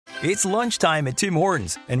It's lunchtime at Tim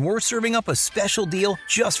Hortons, and we're serving up a special deal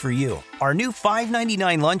just for you. Our new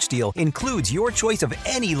 $5.99 lunch deal includes your choice of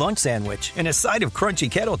any lunch sandwich and a side of crunchy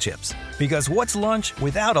kettle chips. Because what's lunch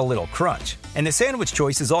without a little crunch? And the sandwich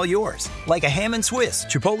choice is all yours, like a ham and Swiss,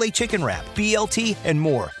 Chipotle chicken wrap, BLT, and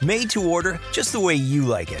more, made to order just the way you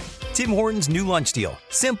like it. Tim Hortons' new lunch deal.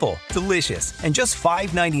 Simple, delicious, and just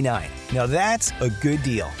 $5.99. Now that's a good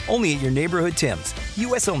deal. Only at your neighborhood Tim's.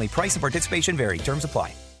 U.S. only. Price and participation vary. Terms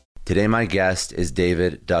apply. Today, my guest is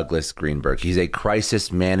David Douglas Greenberg. He's a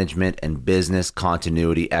crisis management and business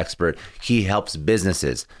continuity expert. He helps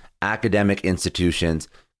businesses, academic institutions,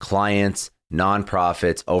 clients,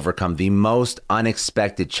 nonprofits overcome the most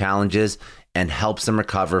unexpected challenges and helps them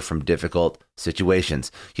recover from difficult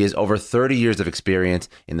situations. He has over 30 years of experience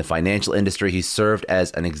in the financial industry. He served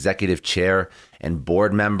as an executive chair and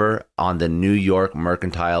board member on the New York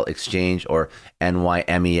Mercantile Exchange, or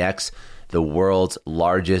NYMEX, the world's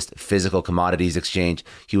largest physical commodities exchange.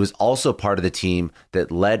 He was also part of the team that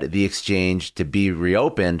led the exchange to be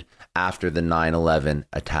reopened after the 9/11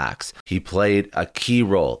 attacks. He played a key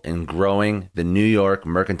role in growing the New York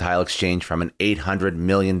Mercantile Exchange from an $800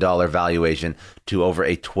 million valuation to over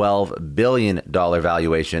a $12 billion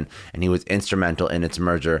valuation, and he was instrumental in its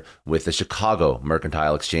merger with the Chicago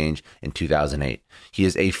Mercantile Exchange in 2008. He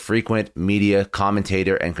is a frequent media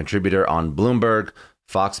commentator and contributor on Bloomberg,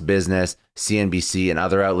 Fox Business, CNBC, and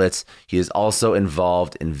other outlets. He is also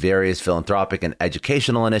involved in various philanthropic and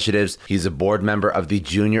educational initiatives. He's a board member of the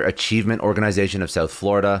Junior Achievement Organization of South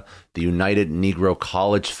Florida, the United Negro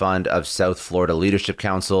College Fund of South Florida Leadership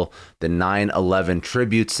Council, the 9/11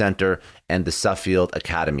 Tribute Center, and the Suffield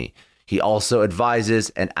Academy. He also advises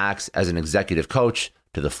and acts as an executive coach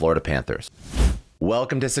to the Florida Panthers.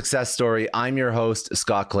 Welcome to Success Story. I'm your host,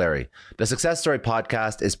 Scott Clary. The Success Story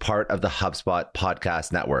podcast is part of the HubSpot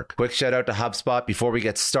podcast network. Quick shout out to HubSpot before we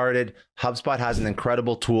get started. HubSpot has an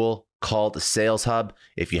incredible tool called Sales Hub.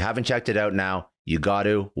 If you haven't checked it out now, you got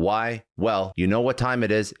to. Why? Well, you know what time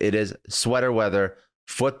it is. It is sweater weather,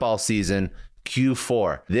 football season,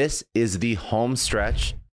 Q4. This is the home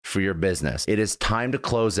stretch for your business. It is time to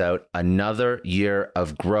close out another year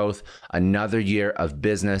of growth, another year of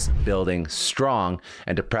business building strong,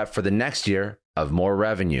 and to prep for the next year of more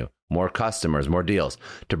revenue, more customers, more deals.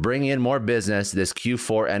 To bring in more business this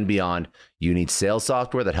Q4 and beyond, you need sales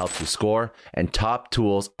software that helps you score, and top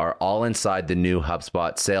tools are all inside the new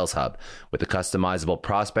HubSpot Sales Hub. With a customizable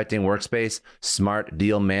prospecting workspace, smart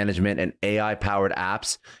deal management, and AI-powered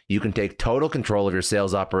apps, you can take total control of your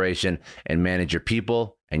sales operation and manage your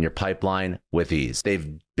people and your pipeline with ease. They've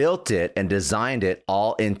built it and designed it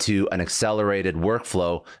all into an accelerated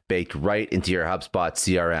workflow baked right into your HubSpot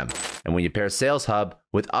CRM. And when you pair Sales Hub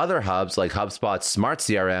with other hubs like HubSpot's Smart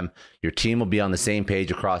CRM, your team will be on the same page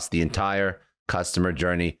across the entire customer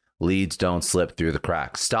journey. Leads don't slip through the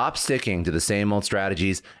cracks. Stop sticking to the same old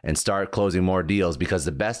strategies and start closing more deals, because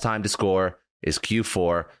the best time to score is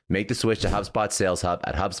Q4. Make the switch to HubSpot Sales Hub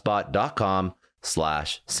at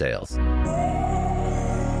HubSpot.com/sales.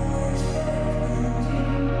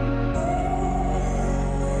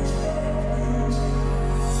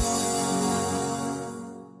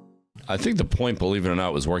 I think the point, believe it or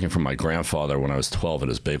not, was working for my grandfather when I was 12 at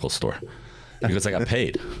his bagel store, because I got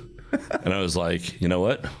paid. And I was like, you know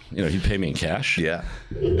what? He'd pay me in cash. Yeah.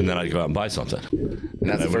 And then I'd go out and buy something. And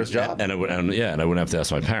that's the first job? And I wouldn't have to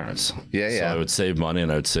ask my parents. Yeah. So I would save money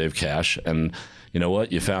and I would save cash. And you know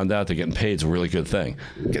what? You found out that getting paid is a really good thing.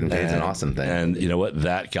 Getting paid is an awesome thing. And you know what?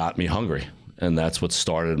 That got me hungry. And that's what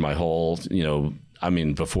started my whole,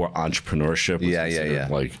 before entrepreneurship was considered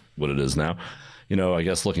like what it is now. I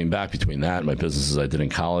guess looking back between that and my businesses I did in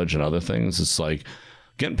college and other things, it's like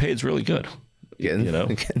getting paid is really good.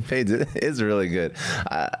 Getting paid is really good.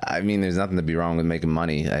 I mean, there's nothing to be wrong with making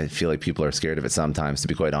money. I feel like people are scared of it sometimes, to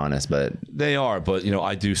be quite honest. But they are. But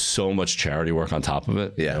I do so much charity work on top of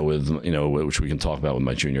it. Yeah. Which we can talk about with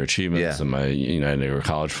my junior achievements and my United Negro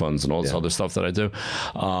College funds and all this other stuff that I do.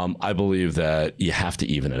 I believe that you have to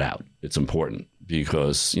even it out. It's important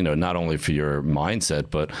because not only for your mindset,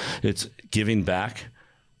 but it's giving back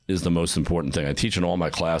is the most important thing. I teach in all my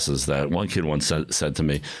classes that one kid once said to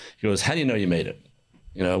me, he goes, how do you know you made it?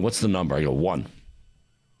 What's the number? I go, 1.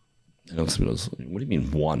 And he goes, what do you mean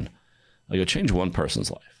 1? I go, change one person's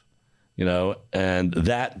life. And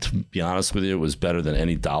that, to be honest with you, was better than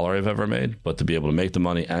any dollar I've ever made. But to be able to make the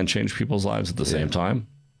money and change people's lives at the same time,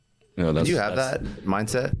 That's, do you have that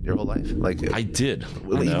mindset your whole life? Like I did.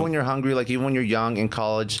 Even when you're hungry, like even when you're young in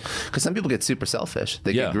college, because some people get super selfish.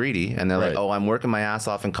 They get greedy and they're like, oh, I'm working my ass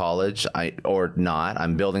off in college, or not.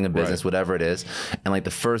 I'm building a business, whatever it is. And like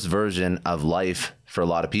the first version of life for a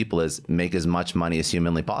lot of people is make as much money as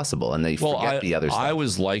humanly possible. And they forget the other stuff. I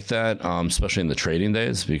was like that, especially in the trading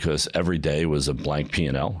days, because every day was a blank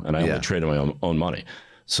P&L and I only traded my own money.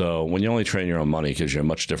 So when you only trade your own money, it gives you a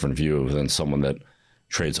much different view than someone that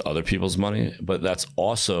trades other people's money. But that's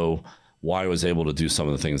also why I was able to do some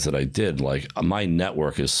of the things that I did. Like my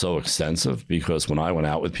network is so extensive because when I went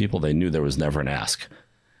out with people, they knew there was never an ask.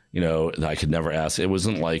 I could never ask. It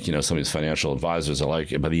wasn't like, some of these financial advisors are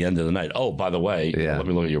like, by the end of the night, oh, by the way, let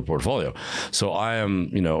me look at your portfolio. So I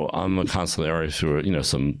am, I'm a constantly through,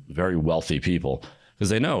 some very wealthy people because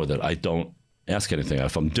they know that I don't ask anything.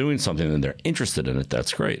 If I'm doing something and they're interested in it,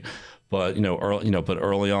 that's great. But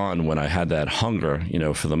early on when I had that hunger,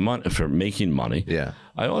 for making money,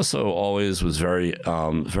 I also always was very,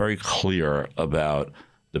 very clear about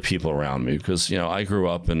the people around me because I grew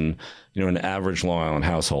up in an average Long Island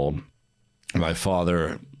household. My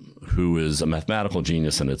father, who is a mathematical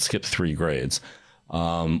genius and had skipped 3 grades,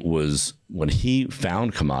 was when he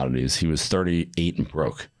found commodities, he was 38 and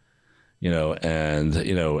broke. And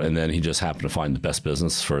then he just happened to find the best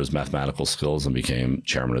business for his mathematical skills and became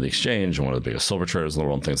chairman of the exchange and one of the biggest silver traders in the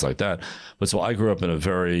world and things like that. But so I grew up in a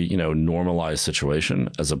very, normalized situation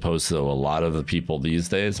as opposed to a lot of the people these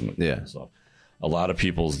days. So a lot of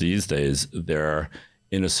people these days, they're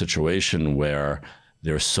in a situation where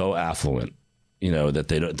they're so affluent,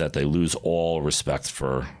 that they lose all respect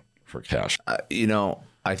for cash.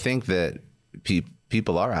 I think that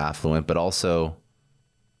people are affluent, but also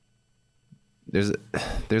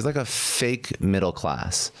there's like a fake middle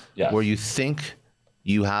class where you think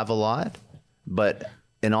you have a lot, but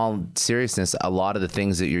in all seriousness, a lot of the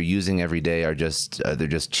things that you're using every day are just they're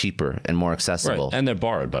just cheaper and more accessible. Right. And they're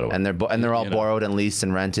borrowed, by the way. And they're all borrowed and leased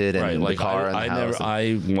and rented and the car and the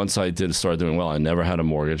house. Once I started doing well, I never had a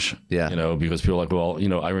mortgage. Because people are like,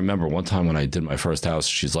 well, I remember one time when I did my first house,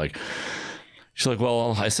 she's like,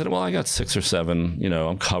 well, I said, well, I got 6 or 7,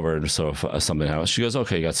 I'm covered. So if something happens, she goes,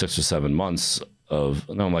 okay, you got 6 or 7 months of,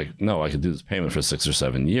 no, I'm like, no, I could do this payment for 6 or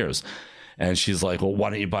 7 years. And she's like, well, why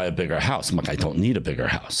don't you buy a bigger house? I'm like, I don't need a bigger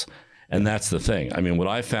house. And that's the thing. I mean, what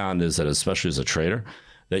I found is that, especially as a trader,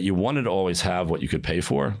 that you wanted to always have what you could pay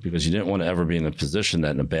for because you didn't want to ever be in a position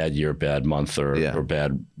that in a bad year, bad month, or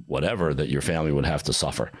bad whatever, that your family would have to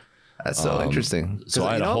suffer. That's so interesting. So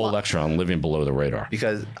I had a whole lecture on living below the radar.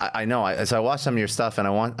 Because I know, so I watched some of your stuff and I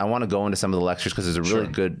want to go into some of the lectures because there's a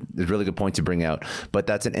really good point to bring out. But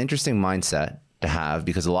that's an interesting mindset to have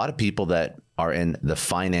because a lot of people that are in the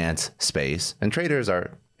finance space and traders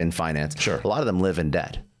are in finance. A lot of them live in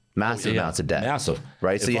debt. Massive amounts of debt. Massive.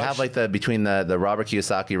 Right? So you have like between the Robert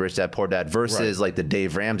Kiyosaki, Rich Dad, Poor Dad versus like the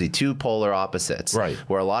Dave Ramsey, 2 polar opposites. Right.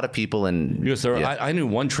 Where a lot of people Because I knew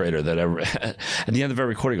one trader that at the end of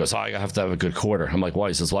every quarter, he goes, I have to have a good quarter. I'm like, why?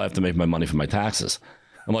 He says, well, I have to make my money for my taxes.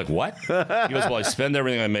 I'm like, what? He goes, well, I spend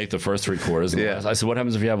everything I make the first 3 quarters. I said, what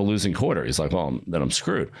happens if you have a losing quarter? He's like, well, then I'm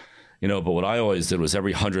screwed. But what I always did was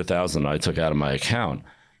every $100,000 I took out of my account,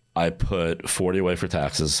 I put 40 away for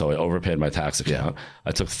taxes, so I overpaid my tax account.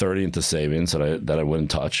 I took 30 into savings that I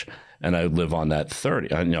wouldn't touch, and I would live on that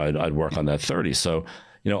 30. I'd work on that 30. So,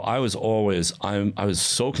 I was always I was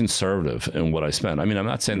so conservative in what I spent. I mean, I'm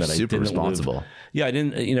not saying that I didn't responsible. I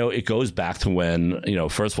didn't. It goes back to when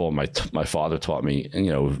first of all, my father taught me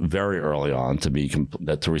very early on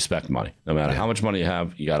to respect money. No matter how much money you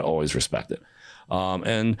have, you got to always respect it.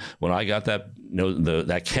 And when I got that,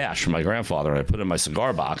 that cash from my grandfather and I put it in my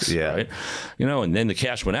cigar box, right? And then the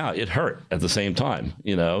cash went out, it hurt at the same time.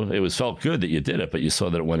 It felt good that you did it, but you saw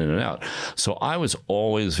that it went in and out. So I was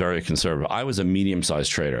always very conservative. I was a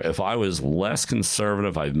medium-sized trader. If I was less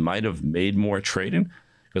conservative, I might have made more trading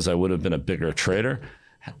because I would have been a bigger trader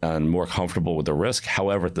and more comfortable with the risk.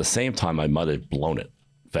 However, at the same time, I might have blown it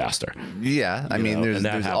faster. I mean,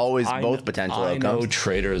 there's always both potential outcomes. I know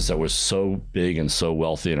traders that were so big and so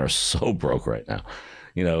wealthy and are so broke right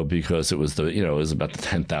now, because it was it was about the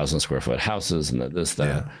 10,000 square foot houses and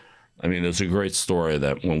that. I mean, there's a great story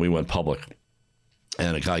that when we went public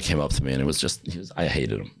and a guy came up to me and I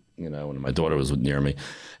hated him, and my daughter was near me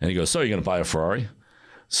and he goes, so you're going to buy a Ferrari?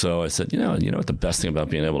 So I said, you know what the best thing about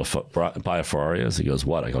being able to buy a Ferrari is? He goes,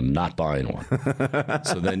 what? I go, not buying one.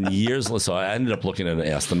 So then so I ended up looking at an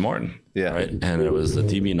Aston Martin, right? And it was the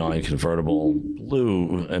DB9 convertible,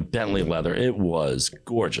 blue and Bentley leather. It was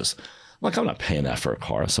gorgeous. I'm not paying that for a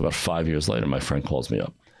car. So about 5 years later, my friend calls me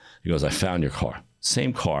up. He goes, I found your car.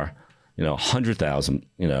 Same car, $100,000,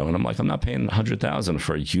 and I'm like, I'm not paying $100,000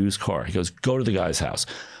 for a used car. He goes, go to the guy's house.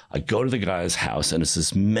 I go to the guy's house, and it's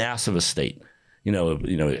this massive estate,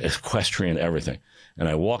 equestrian, everything. And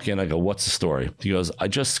I walk in, I go, what's the story? He goes, I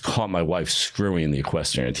just caught my wife screwing the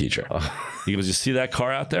equestrian teacher. He goes, you see that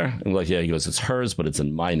car out there? I'm like, yeah. He goes, it's hers, but it's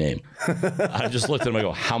in my name. I just looked at him, I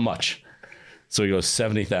go, how much? So he goes,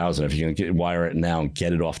 $70,000 if you can wire it now and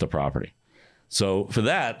get it off the property. So for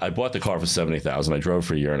that, I bought the car for $70,000. I drove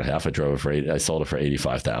for a year and a half. I sold it for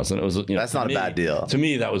 $85,000. It was, that's not a bad deal. To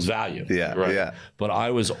me, that was value. Yeah, right? Yeah. But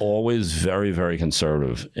I was always very, very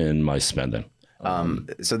conservative in my spending.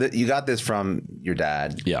 So you got this from your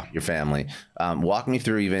dad, your family. Walk me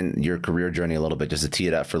through even your career journey a little bit, just to tee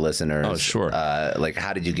it up for listeners. Oh, sure. Like,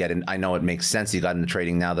 how did you get in? I know it makes sense you got into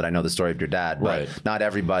trading now that I know the story of your dad, but not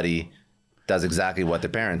everybody does exactly what their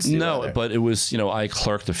parents do. No, either. But it was, I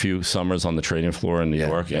clerked a few summers on the trading floor in New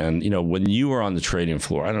York. And, when you were on the trading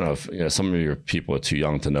floor, I don't know if, some of your people are too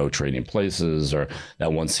young to know Trading Places or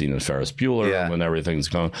that one scene in Ferris Bueller when everything's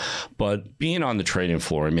going. But being on the trading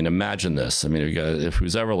floor, imagine this. If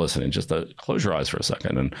who's ever listening, just close your eyes for a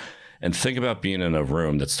second and think about being in a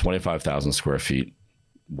room that's 25,000 square feet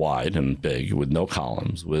wide and big, with no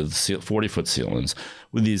columns, with 40-foot ceilings,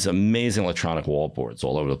 with these amazing electronic wall boards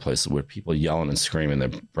all over the place where people yelling and screaming their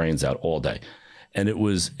brains out all day. And it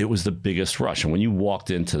was the biggest rush. And when you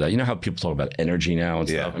walked into that, how people talk about energy now and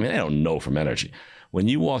stuff? I don't know from energy. When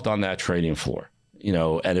you walked on that trading floor,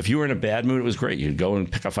 and if you were in a bad mood, it was great. You'd go and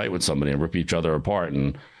pick a fight with somebody and rip each other apart.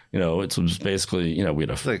 And it was basically, we had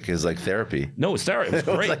it's like therapy. No, it's therapy. It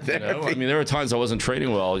was great. Like therapy. There were times I wasn't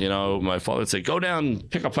trading well. My father would say, go down,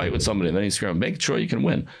 pick a fight with somebody. And then he'd scream, make sure you can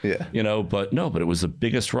win. Yeah. But it was the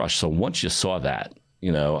biggest rush. So once you saw that,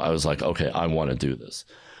 I was like, okay, I want to do this.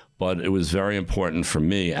 But it was very important for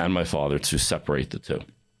me and my father to separate the two.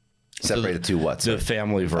 Separate the two what? The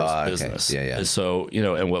family versus business. Yeah. And so,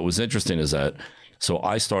 and what was interesting is that, so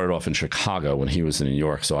I started off in Chicago when he was in New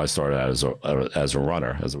York. So I started out as a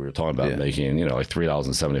runner, as we were talking about, making, like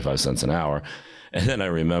 $3.75 an hour. And then I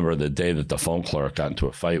remember the day that the phone clerk got into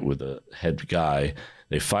a fight with the head guy.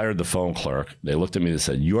 They fired the phone clerk. They looked at me and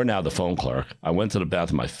said, you're now the phone clerk. I went to the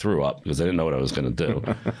bathroom. I threw up because I didn't know what I was going to do.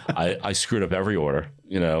 I screwed up every order.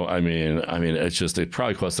 It's just, it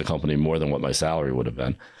probably cost the company more than what my salary would have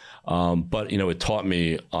been. But it taught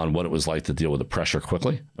me on what it was like to deal with the pressure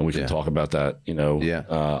quickly, and we can talk about that,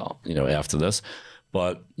 after this.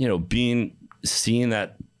 But seeing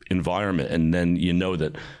that environment, and then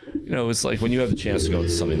that, it's like when you have the chance to go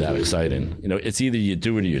into something that exciting, it's either you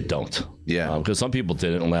do it or you don't. Yeah. Because some people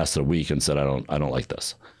did it and lasted a week and said, I don't like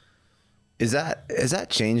this. Has that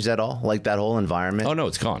changed at all? Like that whole environment? Oh no,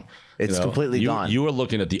 it's gone. It's completely gone. You were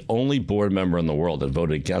looking at the only board member in the world that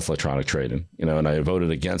voted against electronic trading, and I voted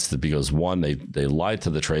against it because one, they lied to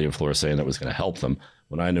the trading floor saying it was going to help them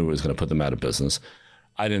when I knew it was going to put them out of business.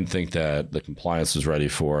 I didn't think that the compliance was ready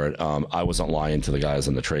for it. I wasn't lying to the guys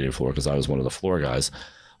on the trading floor because I was one of the floor guys.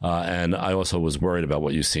 And I also was worried about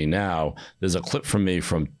what you see now. There's a clip from me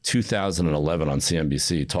from 2011 on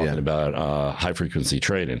CNBC talking about high frequency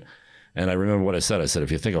trading. And I remember what I said. I said,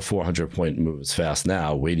 if you think a 400-point move is fast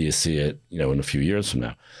now, wait till you see it, in a few years from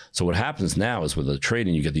now. So what happens now is with the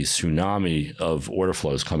trading, you get these tsunami of order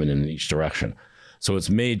flows coming in each direction. So it's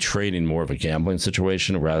made trading more of a gambling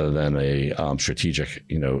situation rather than a strategic,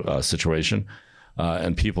 situation.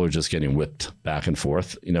 And people are just getting whipped back and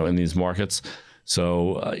forth, in these markets.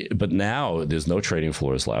 So, but now there's no trading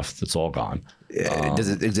floors left. It's all gone. Does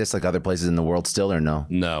it exist like other places in the world still, or no?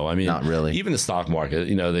 No, not really. Even the stock market,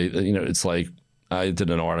 it's like I did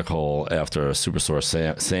an article after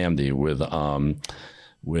Superstore Sandy with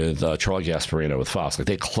Charlie Gasparino with Fox. Like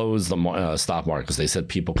they closed the stock market because they said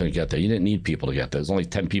people couldn't get there. You didn't need people to get there. There's only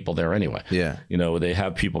 10 people there anyway. Yeah. They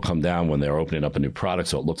have people come down when they're opening up a new product,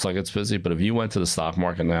 so it looks like it's busy. But if you went to the stock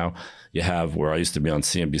market now, you have where I used to be on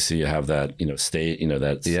CNBC, you have that,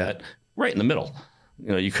 that set right in the middle.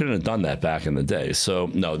 You couldn't have done that back in the day. So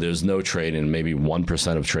no, there's no trading. Maybe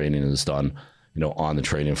 1% of trading is done, on the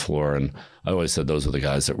trading floor. And I always said those are the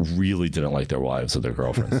guys that really didn't like their wives or their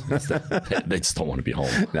girlfriends. They just don't want to be home.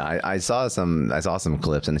 No, I saw some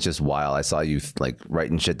clips, and it's just wild. I saw you like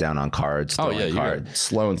writing shit down on cards. Oh yeah, cards.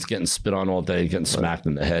 Slow and getting spit on all day, getting smacked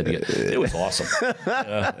in the head. It was awesome.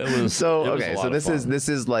 It was so okay. So this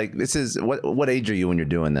is what age are you when you're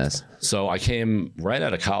doing this? So I came right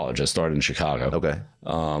out of college. I started in Chicago. Okay.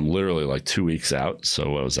 Literally like 2 weeks out. So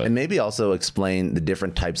what was that? And maybe also explain the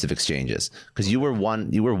different types of exchanges, because you were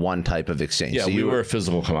one type of exchange exchange. Yeah, so we were a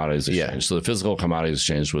physical commodities exchange. Yeah. So the physical commodities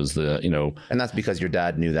exchange was and that's because your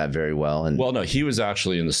dad knew that very well. And well, no, he was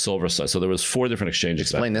actually in the silver side. So there was 4 different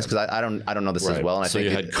exchanges. Explain this, because I don't know this as well. And so you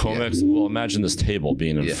had COMEX. Well, imagine this table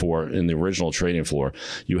being in in the original trading floor.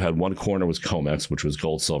 You had one corner was COMEX, which was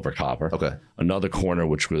gold, silver, copper. Okay. Another corner,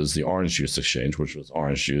 which was the orange juice exchange, which was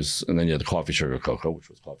orange juice, and then you had the coffee, sugar, cocoa, which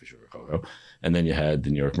was coffee, sugar, cocoa, and then you had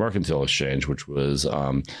the New York Mercantile Exchange, which was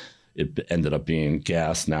it ended up being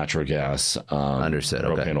gas, natural gas, Understood.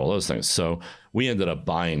 propane, Okay. all those things. So we ended up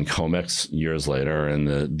buying COMEX years later,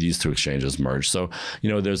 and these 2 exchanges merged. So,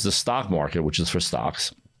 there's the stock market, which is for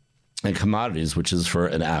stocks, and commodities, which is for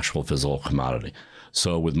an actual physical commodity.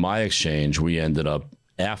 So with my exchange, we ended up,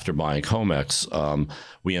 after buying COMEX,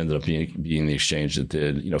 we ended up being the exchange that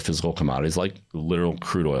did, physical commodities like literal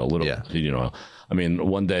crude oil, heating oil. I mean,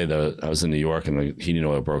 one day I was in New York, and the heating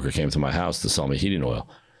oil broker came to my house to sell me heating oil.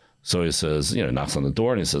 So he says, knocks on the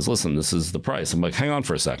door, and he says, listen, this is the price. I'm like, hang on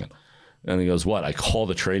for a second. And he goes, what? I call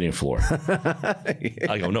the trading floor.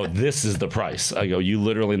 I go, no, this is the price. I go, you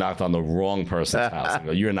literally knocked on the wrong person's house. I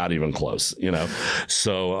go, you're not even close,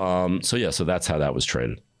 So that's how that was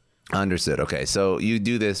traded. Understood. Okay. So you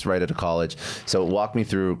do this right out of college. So walk me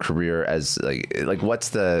through career as like what's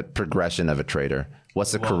the progression of a trader?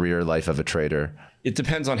 What's the career life of a trader? It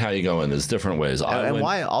depends on how you go in. There's different ways. And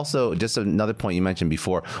why also, just another point you mentioned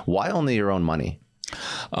before, why only your own money?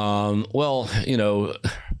 Well,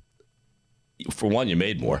 for one, you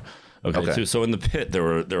made more. Okay. Too. So in the pit, there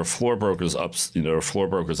were floor brokers floor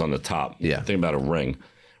brokers on the top. Yeah. Think about a ring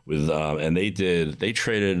with, and they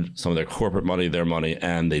traded some of their corporate money, their money,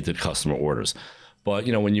 and they did customer orders. But,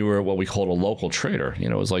 when you were what we called a local trader,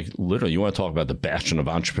 it was like literally, you want to talk about the bastion of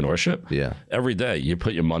entrepreneurship? Yeah. Every day you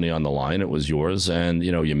put your money on the line. It was yours, and,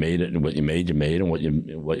 you made it, and what you made, and what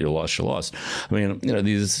you lost, you lost. I mean,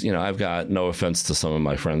 these, I've got no offense to some of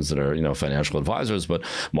my friends that are, financial advisors, but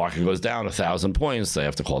market goes down 1,000 points. They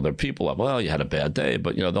have to call their people up. Well, you had a bad day,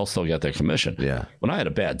 but, they'll still get their commission. Yeah. When I had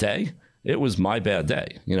a bad day, it was my bad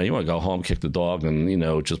day. You want to go home, kick the dog, and,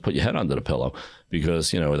 just put your head under the pillow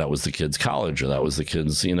because, that was the kid's college or that was the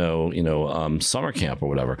kid's, summer camp or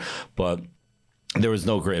whatever. But there was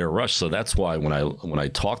no greater rush. So that's why when I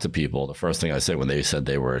talk to people, the first thing I say when they said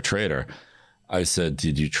they were a trader, I said,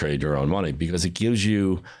 did you trade your own money? Because it gives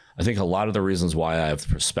you, I think a lot of the reasons why I have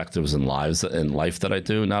perspectives in life that I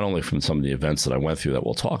do, not only from some of the events that I went through that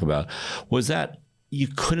we'll talk about, was that you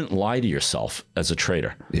couldn't lie to yourself as a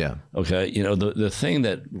trader. Yeah. Okay. The thing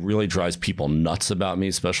that really drives people nuts about me,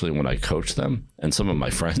 especially when I coach them and some of my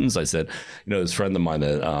friends, I said, this friend of mine,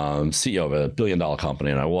 that CEO of a $1 billion company,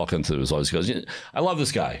 and I walk into his office, he goes, I love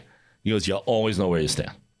this guy. He goes, you always know where you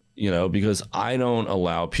stand, because I don't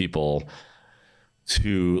allow people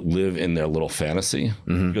to live in their little fantasy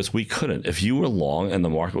because we couldn't. If you were long and the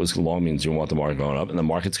market was long, means you want the market going up, and the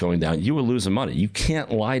market's going down, you were losing money. You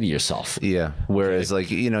can't lie to yourself. Yeah. Whereas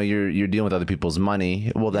you're dealing with other people's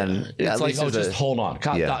money. Well, then it's like, just hold on.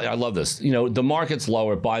 I love this. The market's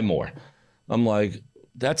lower, buy more. I'm like,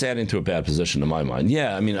 that's adding to a bad position to my mind.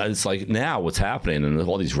 Yeah, I mean, it's like now what's happening, and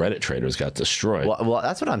all these Reddit traders got destroyed. Well,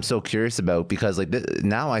 that's what I'm so curious about, because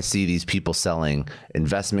now I see these people selling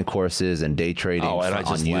investment courses and day trading on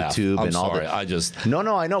YouTube and all that.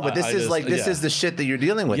 No, I know, but this is the shit that you're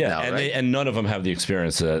dealing with now, and right? And none of them have the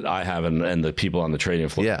experience that I have and the people on the trading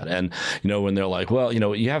floor. Yeah. And when they're like, well,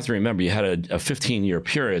 you have to remember, you had a 15-year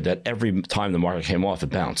period that every time the market came off, it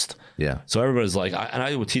bounced. Yeah. So everybody's like, and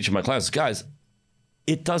I would teach in my classes, guys,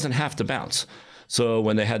 it doesn't have to bounce. So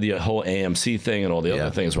when they had the whole AMC thing and all the other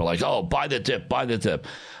things, we're like, oh, buy the dip, buy the dip.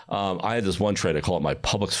 I had this one trade, I call it my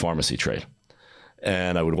Publix pharmacy trade.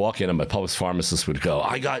 And I would walk in and my Publix pharmacist would go,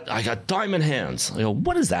 I got diamond hands. I go,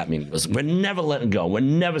 what does that mean? He goes, we're never letting go. We're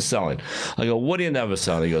never selling. I go, what are you never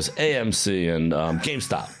selling? He goes, AMC and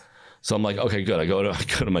GameStop. So I'm like, okay, good. I go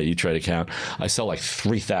to my E-Trade account. I sell like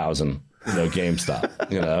 3,000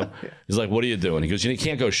 GameStop, He's like, what are you doing? He goes, you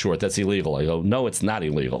can't go short. That's illegal. I go, no, it's not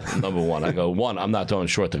illegal. Number one. I go, one, I'm not going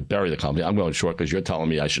short to bury the company. I'm going short because you're telling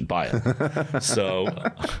me I should buy it. So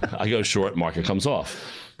I go short, market comes off,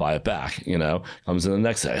 buy it back, comes in the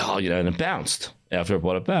next day. Oh, and it bounced after I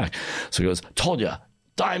bought it back. So he goes, told you,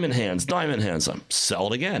 diamond hands. I'm sell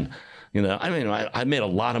it again. I made a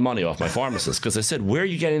lot of money off my pharmacist because I said, where are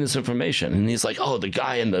you getting this information? And he's like, oh, the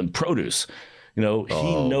guy in the produce. He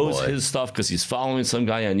knows his stuff because he's following some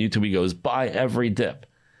guy on YouTube. He goes, buy every dip.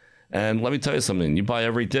 And let me tell you something. You buy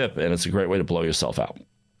every dip, and it's a great way to blow yourself out.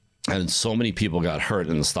 And so many people got hurt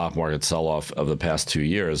in the stock market sell-off of the past 2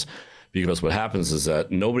 years because what happens is that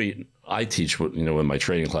I teach, in my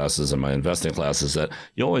trading classes and my investing classes, that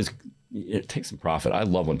you always take some profit. I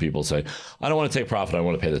love when people say, I don't want to take profit, I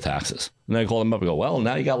want to pay the taxes. And then I call them up and go, well,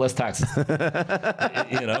 now you got less taxes.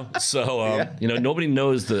 Nobody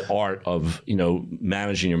knows the art of,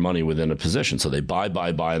 managing your money within a position. So they buy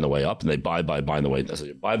on the way up, and they buy on the way down. So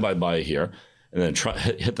you buy here, and then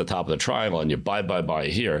hit the top of the triangle, and you buy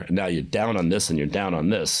here. And now you're down on this and you're down on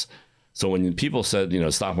this. So when people said,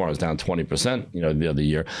 stock market was down 20%, the other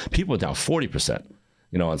year, people were down 40%,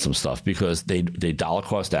 on some stuff because they dollar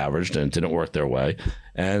cost averaged and it didn't work their way.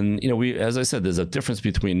 And, as I said, there's a difference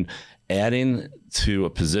between adding to a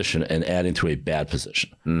position and adding to a bad position.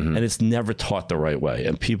 Mm-hmm. And it's never taught the right way.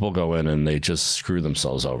 And people go in and they just screw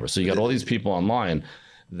themselves over. So you got all these people online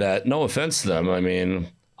that, no offense to them, I mean,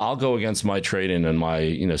 I'll go against my trading and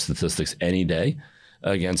my, statistics any day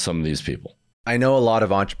against some of these people. I know a lot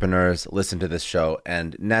of entrepreneurs listen to this show,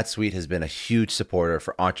 and NetSuite has been a huge supporter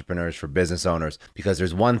for entrepreneurs, for business owners, because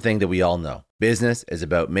there's one thing that we all know. Business is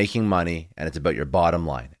about making money, and it's about your bottom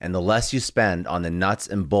line. And the less you spend on the nuts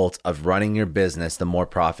and bolts of running your business, the more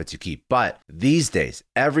profits you keep. But these days,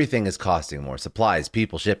 everything is costing more. Supplies,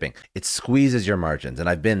 people, shipping. It squeezes your margins, and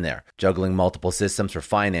I've been there, juggling multiple systems for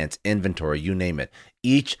finance, inventory, you name it,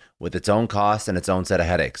 each with its own costs and its own set of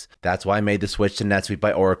headaches. That's why I made the switch to NetSuite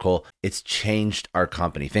by Oracle. It's changed our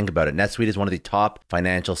company. Think about it. NetSuite is one of the top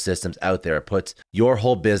financial systems out there. It puts your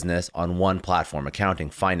whole business on one platform,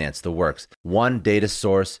 accounting, finance, the works. One data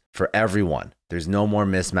source for everyone. There's no more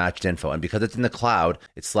mismatched info. And because it's in the cloud,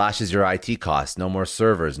 it slashes your IT costs. No more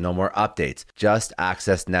servers, no more updates. Just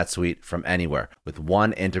access NetSuite from anywhere. With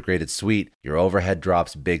one integrated suite, your overhead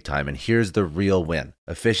drops big time. And here's the real win.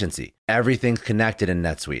 Efficiency. Everything's connected in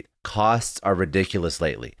NetSuite. Costs are ridiculous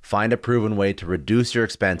lately. Find a proven way to reduce your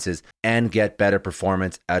expenses and get better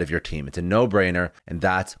performance out of your team. It's a no-brainer, and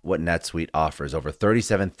that's what NetSuite offers. Over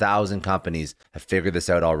 37,000 companies have figured this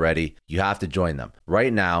out already. You have to join them.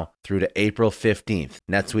 Right now, through to April 15th,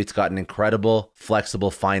 NetSuite's got an incredible,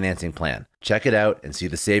 flexible financing plan. Check it out and see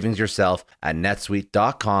the savings yourself at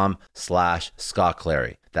netsuite.com/Scott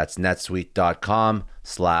Clary. That's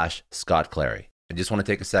netsuite.com/Scott Clary. I just want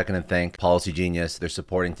to take a second and thank Policy Genius. They're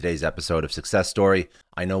supporting today's episode of Success Story.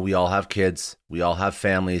 I know we all have kids. We all have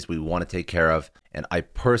families we want to take care of. And I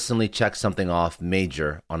personally checked something off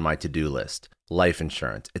major on my to-do list. Life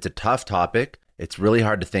insurance. It's a tough topic. It's really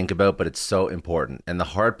hard to think about, but it's so important. And the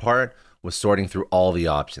hard part was sorting through all the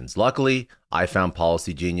options. Luckily, I found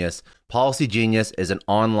Policy Genius. Policy Genius is an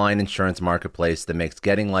online insurance marketplace that makes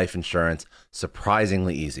getting life insurance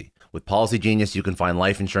surprisingly easy. With Policy Genius, you can find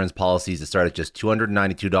life insurance policies that start at just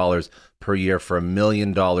 $292 per year for $1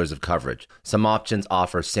 million of coverage. Some options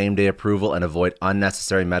offer same-day approval and avoid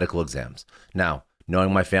unnecessary medical exams. Now,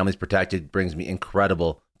 knowing my family's protected brings me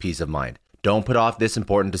incredible peace of mind. Don't put off this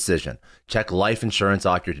important decision. Check life insurance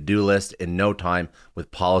off your to-do list in no time with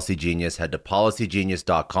Policy Genius. Head to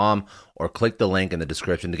policygenius.com or click the link in the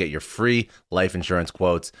description to get your free life insurance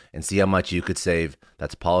quotes and see how much you could save.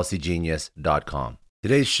 That's policygenius.com.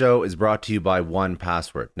 Today's show is brought to you by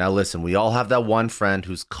 1Password. Now listen, we all have that one friend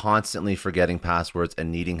who's constantly forgetting passwords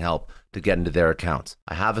and needing help to get into their accounts.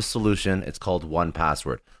 I have a solution. It's called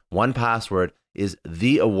 1Password. 1Password is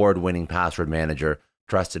the award-winning password manager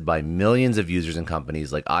trusted by millions of users and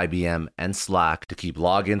companies like IBM and Slack to keep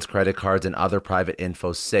logins, credit cards, and other private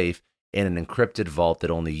info safe in an encrypted vault that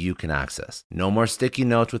only you can access. No more sticky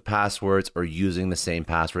notes with passwords or using the same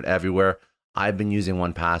password everywhere. I've been using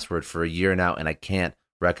 1Password for a year now, and I can't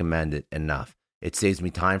recommend it enough. It saves me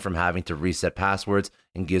time from having to reset passwords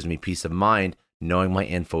and gives me peace of mind knowing my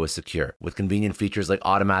info is secure. With convenient features like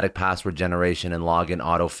automatic password generation and login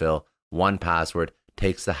autofill, 1Password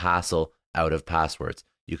takes the hassle out of passwords.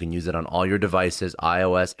 You can use it on all your devices,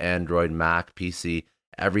 iOS, Android, Mac, PC.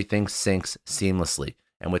 Everything syncs seamlessly.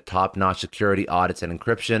 And with top-notch security audits and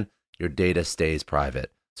encryption, your data stays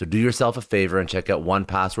private. So do yourself a favor and check out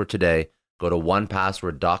 1Password today. Go to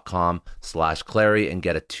onepassword.com/Clary and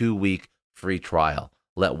get a 2-week free trial.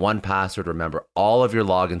 Let 1Password remember all of your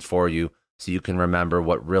logins for you so you can remember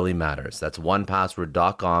what really matters. That's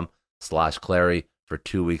onepassword.com/Clary for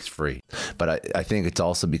 2 weeks free. But I think it's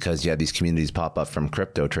also because you have these communities pop up from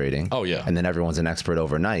crypto trading. Oh, yeah. And then everyone's an expert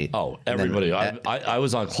overnight. Oh, everybody. I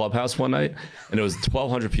was on Clubhouse one night, and it was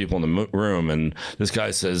 1,200 people in the room, and this guy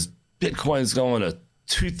says, Bitcoin's going to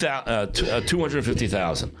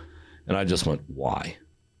 250,000. And I just went, why?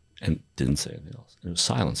 And didn't say anything else. There was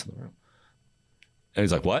silence in the room. And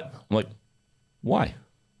he's like, what? I'm like, why?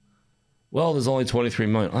 Well, there's only 23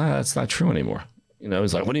 million. That's not true anymore.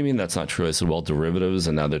 He's like, what do you mean that's not true? I said, well, derivatives,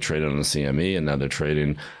 and now they're trading on the CME, and now they're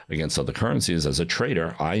trading against other currencies. As a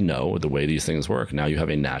trader, I know the way these things work. Now you have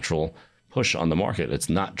a natural push on the market. It's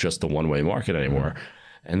not just a one-way market anymore.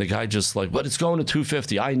 And the guy just like, but it's going to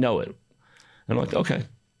 250. I know it. And I'm like, okay.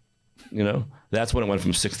 You know, that's when it went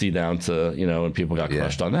from 60 down to, you know, and people got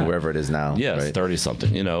crushed on that. Wherever it is now. Yes, right? 30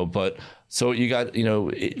 something, you know, but so you got, you know,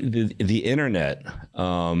 the internet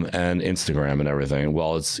and Instagram and everything,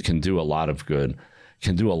 while it can do a lot of good,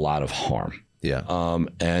 can do a lot of harm. Yeah.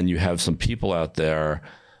 And you have some people out there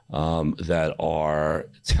that are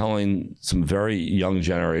telling some very young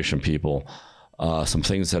generation people some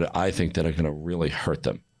things that I think that are going to really hurt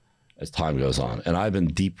them as time goes on. And I've been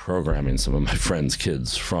deprogramming some of my friends'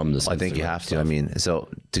 kids from this. I think you have to. I mean, so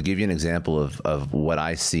to give you an example of what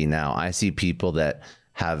I see now, I see people that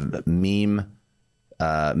have meme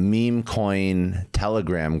coin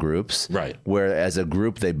Telegram groups, right? Where as a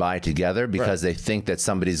group they buy together because they think that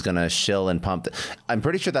somebody's going to shill and pump. I'm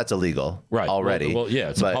pretty sure that's illegal, right? Already. Well, yeah,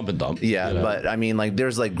 it's a pump and dump. Yeah, you know? But I mean, like,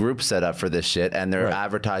 there's like groups set up for this shit, and they're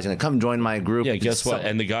advertising, like, come join my group. Yeah, guess what?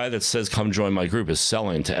 And the guy that says come join my group is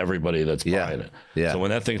selling to everybody that's buying it. Yeah. So when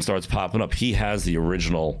that thing starts popping up, he has the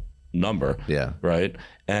original number. Yeah. Right.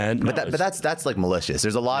 And but that's like malicious.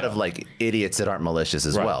 There's a lot of like idiots that aren't malicious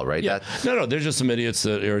as well, right? Yeah. No, they're just some idiots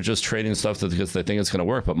that are just trading stuff because they think it's going to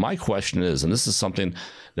work. But my question is, and this is something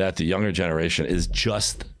that the younger generation is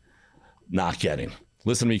just not getting.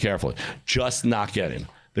 Listen to me carefully. Just not getting.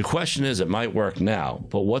 The question is, it might work now,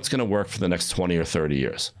 but what's going to work for the next 20 or 30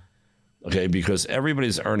 years? Okay, because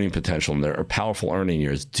everybody's earning potential and their powerful earning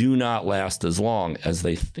years do not last as long as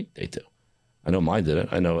they think they do. I know mine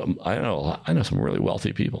didn't. I know some really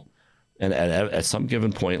wealthy people, and at some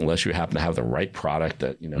given point, unless you happen to have the right product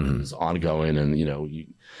that is ongoing, and you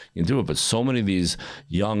can do it. But so many of these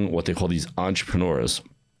young, what they call these entrepreneurs,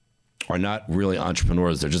 are not really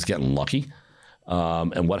entrepreneurs. They're just getting lucky.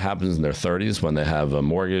 And what happens in their 30s when they have a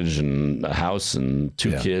mortgage and a house and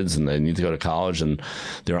two kids, and they need to go to college, and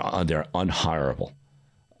they're unhireable.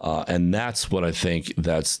 And that's what I think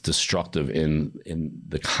that's destructive in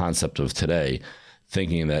the concept of today,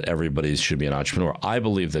 thinking that everybody should be an entrepreneur. I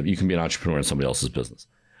believe that you can be an entrepreneur in somebody else's business.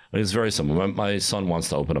 I mean, it's very simple. My son wants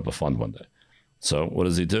to open up a fund one day. So what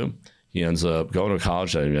does he do? He ends up going to a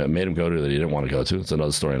college that I made him go to that he didn't want to go to. It's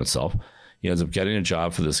another story in itself. He ends up getting a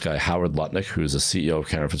job for this guy, Howard Lutnick, who's the CEO of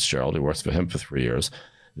Karen Fitzgerald. He works for him for 3 years.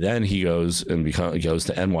 Then he goes and goes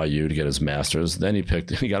to NYU to get his master's. Then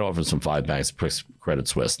he got offered some 5 banks, Credit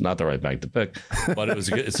Suisse, not the right bank to pick, but it's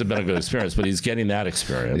been a good experience. But he's getting that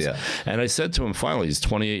experience. Yeah. And I said to him, finally, he's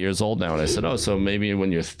 28 years old now, and I said, oh, so maybe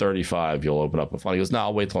when you're 35, you'll open up a fund. He goes, no,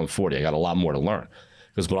 I'll wait till I'm 40. I got a lot more to learn.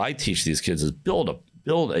 Because what I teach these kids is build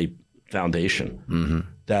a foundation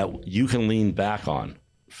that you can lean back on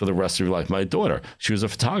for the rest of your life. My daughter, she was a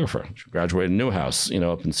photographer. She graduated in Newhouse,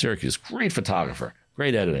 up in Syracuse. Great photographer.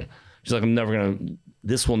 Great editing. She's like,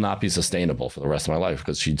 this will not be sustainable for the rest of my life,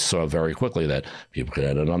 because she saw very quickly that people could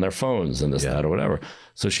edit on their phones and this, that, or whatever.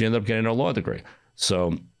 So she ended up getting her law degree.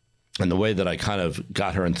 So, and the way that I kind of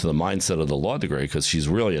got her into the mindset of the law degree, because she's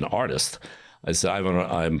really an artist, I said,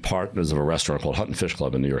 I'm partners of a restaurant called Hunt and Fish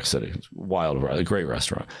Club in New York City. It's a great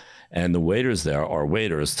restaurant. And the waiters there are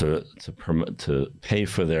waiters to pay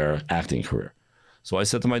for their acting career. So I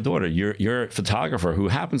said to my daughter, you're a photographer who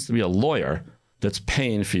happens to be a lawyer that's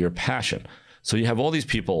paying for your passion. So you have all these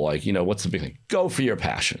people like, what's the big thing? Go for your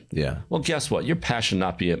passion. Yeah. Well, guess what? Your passion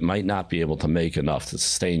might not be able to make enough to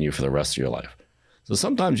sustain you for the rest of your life. So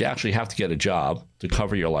sometimes you actually have to get a job to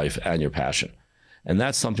cover your life and your passion. And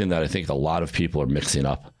that's something that I think a lot of people are mixing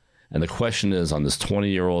up. And the question is, on this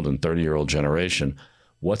 20-year-old and 30-year-old generation,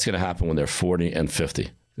 what's going to happen when they're 40 and 50?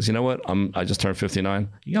 Because you know what? I just turned 59.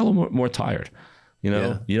 You got a little more tired. You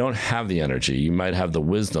don't have the energy. You might have the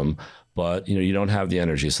wisdom, but you don't have the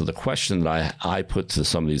energy. So the question that I put to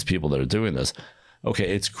some of these people that are doing this,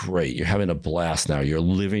 okay, it's great. You're having a blast now. You're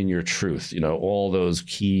living your truth. All those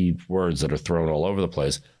key words that are thrown all over the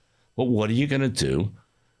place. But what are you going to do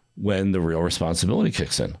when the real responsibility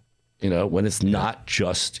kicks in? When it's not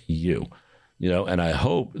just you. And I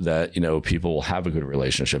hope that, people will have a good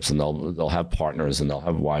relationships, and they'll have partners, and they'll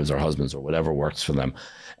have wives or husbands or whatever works for them.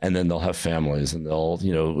 And then they'll have families, and they'll,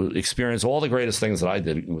 experience all the greatest things that I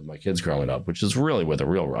did with my kids growing up, which is really where the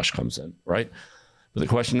real rush comes in, right? But the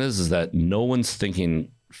question is that no one's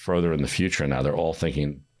thinking further in the future now. They're all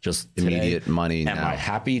thinking just immediate money now. Am I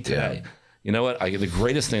happy today? Yeah. You know what? The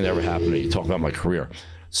greatest thing that ever happened to me, you talk about my career.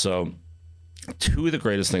 So 2 of the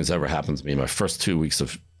greatest things that ever happened to me in my first 2 weeks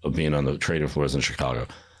of being on the trading floors in Chicago.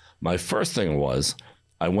 My first thing was,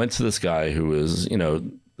 I went to this guy who was,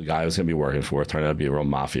 the guy I was going to be working for, turned out to be a real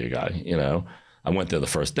mafia guy, I went there the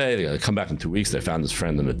first day. They come back in 2 weeks. They found his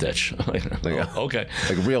friend in a ditch. Okay.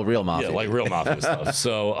 Like real mafia. Yeah, like real mafia stuff.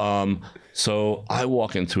 So I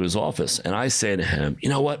walk into his office and I say to him, you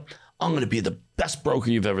know what? I'm going to be the best broker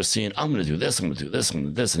you've ever seen. I'm going to do this. I'm going to do this. I'm going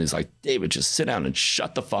to do this. And he's like, David, just sit down and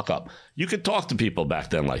shut the fuck up. You could talk to people back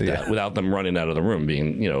then like that without them running out of the room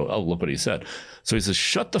being, oh, look what he said. So he says,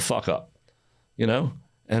 shut the fuck up, And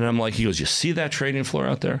I'm like, he goes, you see that trading floor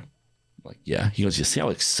out there? I'm like, yeah. He goes, you see how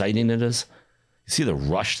exciting it is? You see the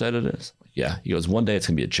rush that it is? Like, yeah. He goes, one day it's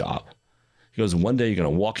going to be a job. He goes, one day you're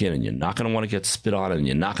going to walk in and you're not going to want to get spit on and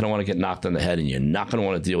you're not going to want to get knocked on the head and you're not going to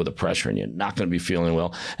want to deal with the pressure and you're not going to be feeling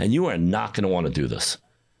well and you are not going to want to do this.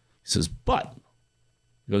 He says, but,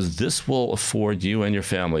 he goes, this will afford you and your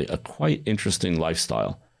family a quite interesting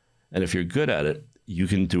lifestyle. And if you're good at it, you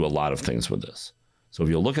can do a lot of things with this. So if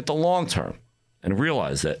you look at the long term and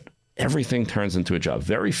realize that everything turns into a job,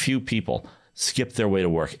 very few people skip their way to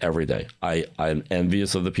work every day. I'm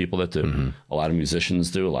envious of the people that do. Mm-hmm. A lot of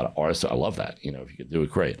musicians do, a lot of artists do. I love that. If you could do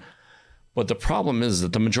it, great. But the problem is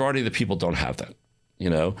that the majority of the people don't have that,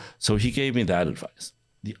 So he gave me that advice.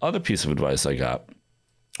 The other piece of advice I got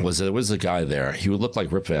was that there was a guy there. He would look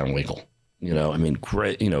like Rip Van Winkle,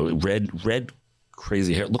 great, red,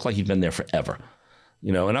 crazy hair. It looked like he'd been there forever.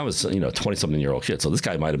 And I was, 20-something-year-old kid. So this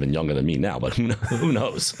guy might have been younger than me now, but who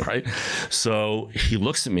knows, right? So he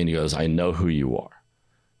looks at me and he goes, I know who you are.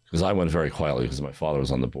 Because I went very quietly because my father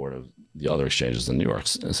was on the board of the other exchanges in New York.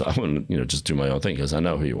 And so I wouldn't, just do my own thing because I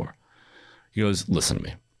know who you are. He goes, listen to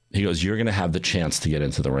me. He goes, you're going to have the chance to get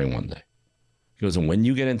into the ring one day. He goes, and when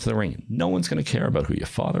you get into the ring, no one's going to care about who your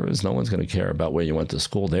father is. No one's going to care about where you went to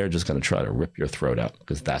school. They're just going to try to rip your throat out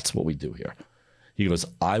because that's what we do here. He goes,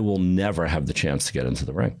 I will never have the chance to get into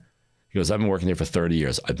the ring. He goes, I've been working here for 30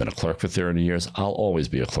 years. I've been a clerk for 30 years. I'll always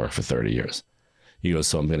be a clerk for 30 years. He goes,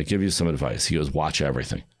 so I'm going to give you some advice. He goes, watch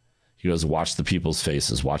everything. He goes, watch the people's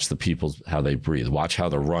faces. Watch the people's, how they breathe. Watch how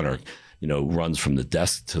the runner, runs from the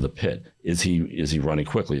desk to the pit. Is he running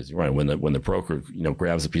quickly? Is he running? When the broker,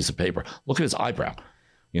 grabs a piece of paper, look at his eyebrow.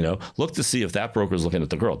 Look to see if that broker's looking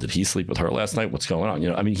at the girl. Did he sleep with her last night? What's going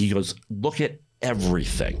on? He goes, look at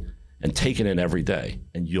everything. And take it in every day,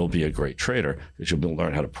 and you'll be a great trader because you'll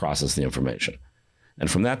learn how to process the information. And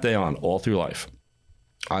from that day on, all through life,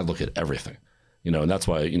 I look at everything. And that's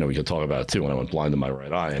why, we could talk about it too. When I went blind in my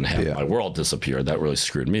right eye and half my world disappeared, that really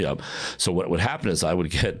screwed me up. So what would happen is I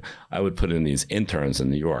would put in these interns in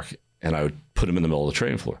New York, and I would put them in the middle of the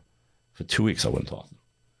trading floor. For 2 weeks, I wouldn't talk to them.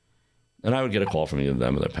 And I would get a call from either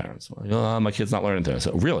them or their parents. Like, my kid's not learning things. I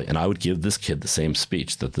said, really? And I would give this kid the same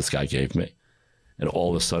speech that this guy gave me. And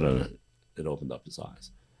all of a sudden, it opened up his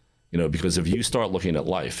eyes. Because if you start looking at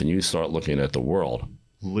life and you start looking at the world,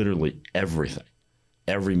 literally everything,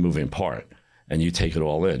 every moving part, and you take it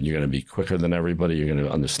all in, you're going to be quicker than everybody. You're going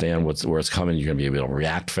to understand where it's coming. You're going to be able to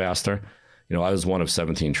react faster. I was one of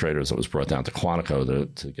 17 traders that was brought down to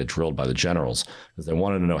Quantico to get drilled by the generals because they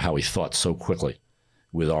wanted to know how we thought so quickly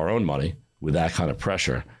with our own money, with that kind of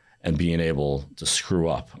pressure, and being able to screw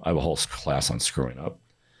up. I have a whole class on screwing up.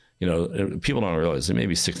 People don't realize that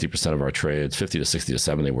maybe 60% of our trades, 50 to 60 to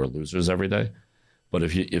 70, were losers every day. But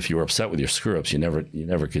if you were upset with your screw ups, you never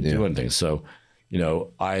could do anything. So,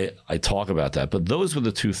 I talk about that. But those were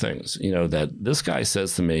the two things, that this guy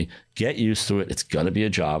says to me, get used to it. It's going to be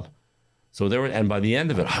a job. So and by the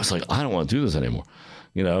end of it, I was like, I don't want to do this anymore,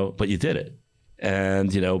 but you did it.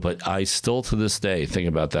 And, but I still to this day think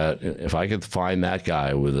about that. If I could find that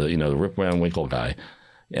guy with the Rip Van Winkle guy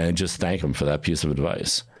and just thank him for that piece of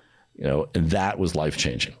advice. And that was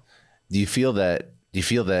life-changing. Do you feel that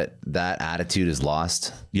attitude is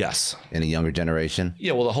lost? Yes. In a younger generation?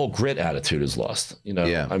 Yeah, well, the whole grit attitude is lost.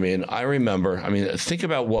 Yeah. I remember, think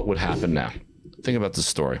about what would happen now. Think about the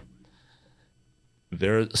story.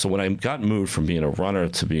 So when I got moved from being a runner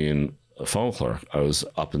to being a phone clerk, I was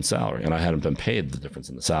up in salary, and I hadn't been paid the difference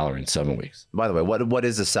in the salary in 7 weeks. By the way, what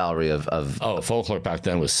is the salary of? A phone clerk back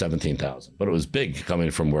then was $17,000, but it was big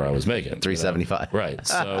coming from where I was making $375. Right.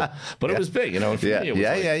 So, but it was big, and for me, it was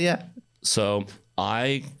yeah. So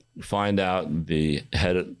I find out the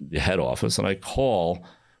head office, and I call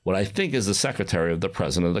what I think is the secretary of the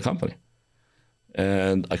president of the company,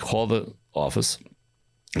 and I call the office.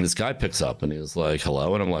 And this guy picks up and he's like,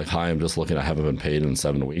 hello. And I'm like, hi, I'm just looking. I haven't been paid in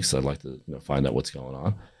 7 weeks. So I'd like to find out what's going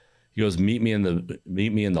on. He goes, meet me in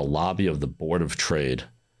the lobby of the Board of Trade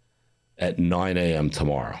at 9 a.m.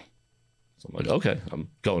 tomorrow. So I'm like, okay. I'm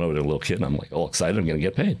going over to a little kid and I'm like, all excited. I'm going to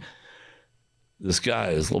get paid. This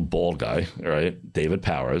guy, this little bald guy, all right, David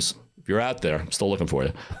Powers. If you're out there, I'm still looking for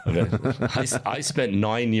you. Okay. I spent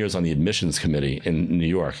 9 years on the admissions committee in New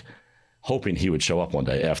York, hoping he would show up one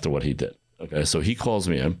day after what he did. Okay, so he calls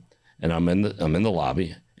me in, and I'm in the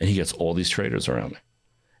lobby, and he gets all these traders around me,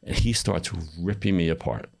 and he starts ripping me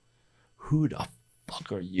apart. Who the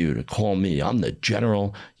fuck are you to call me? I'm the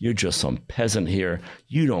general. You're just some peasant here.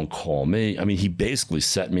 You don't call me. I mean, he basically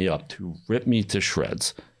set me up to rip me to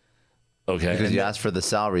shreds. Okay. Because you asked for the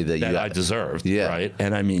salary that I deserved. Yeah. Right.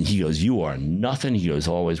 And I mean, he goes, you are nothing. He goes,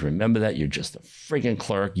 always remember that. You're just a freaking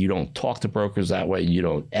clerk. You don't talk to brokers that way. You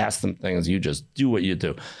don't ask them things. You just do what you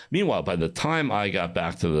do. Meanwhile, by the time I got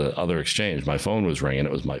back to the other exchange, my phone was ringing.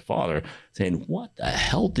 It was my father saying, what the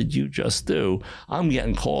hell did you just do? I'm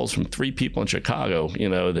getting calls from 3 people in Chicago, you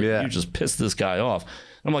know, that you just pissed this guy off.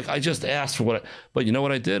 I'm like, I just asked for but you know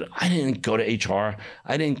what I did? I didn't go to HR.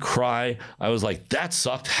 I didn't cry. I was like, that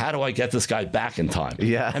sucked. How do I get this guy back in time?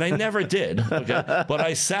 Yeah. And I never did. Okay. But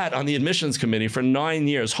I sat on the admissions committee for 9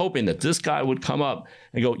 years hoping that this guy would come up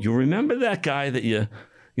and go, you remember that guy that you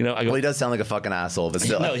know, I go, well, he does sound like a fucking asshole, but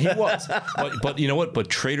still. No, he was. But you know what? But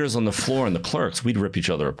traders on the floor and the clerks, we'd rip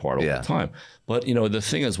each other apart all the time. But, you know, the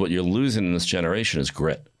thing is, what you're losing in this generation is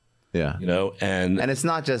grit. Yeah. You know, and it's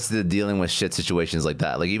not just the dealing with shit situations like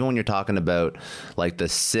that. Like, even when you're talking about like the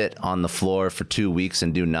sit on the floor for 2 weeks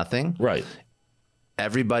and do nothing. Right.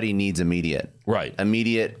 Everybody needs immediate. Right.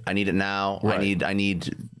 Immediate. I need it now. Right. I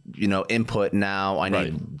need, you know, input now. I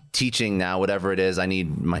need teaching now, whatever it is. I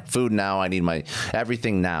need my food now. I need my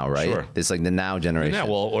everything now. Right. Sure. It's like the now generation. Yeah.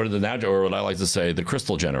 Well, or what I like to say, the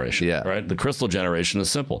crystal generation. Yeah. Right. The crystal generation is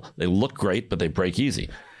simple. They look great, but they break easy.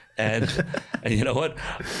 And you know what?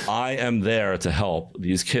 I am there to help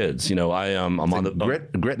these kids. You know, I'm on the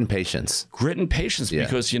grit and patience. Grit and patience,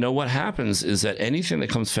 because you know what happens is that anything that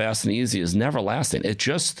comes fast and easy is never lasting. It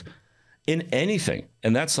just in anything,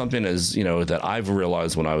 and that's something that I've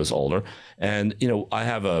realized when I was older. And you know, I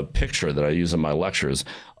have a picture that I use in my lectures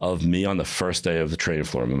of me on the first day of the trading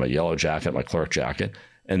floor. I'm in my yellow jacket, my clerk jacket,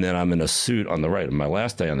 and then I'm in a suit on the right. And my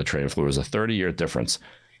last day on the trading floor was a 30-year difference.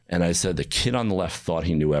 And I said, the kid on the left thought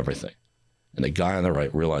he knew everything. And the guy on the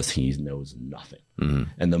right realized he knows nothing. Mm-hmm.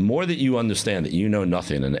 And the more that you understand that you know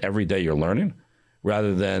nothing and every day you're learning,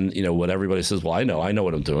 rather than, you know, what everybody says, well, I know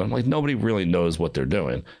what I'm doing. I'm like, nobody really knows what they're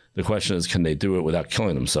doing. The question is, can they do it without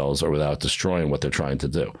killing themselves or without destroying what they're trying to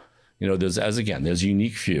do? You know, there's a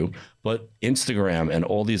unique few, but Instagram and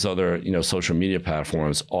all these other, you know, social media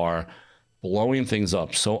platforms are blowing things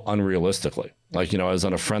up so unrealistically. Like, you know, I was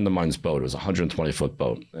on a friend of mine's boat. It was a 120-foot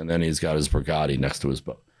boat. And then he's got his Bugatti next to his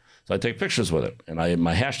boat. So I take pictures with it. And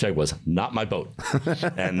my hashtag was not my boat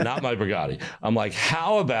and not my Bugatti. I'm like,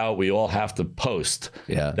 how about we all have to post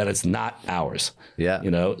that it's not ours? Yeah. You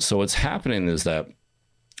know, so what's happening is that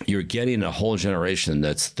you're getting a whole generation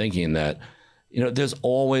that's thinking that, you know, there's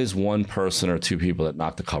always one person or 2 people that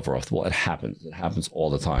knock the cover off. Well, it happens. It happens all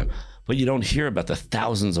the time. But you don't hear about the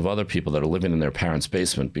thousands of other people that are living in their parents'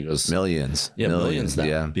 basement because millions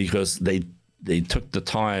now, because they took the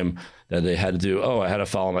time that they had to do. Oh, I had to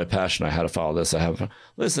follow my passion. I had to follow this.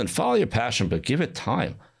 Listen, follow your passion, but give it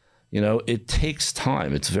time. You know, it takes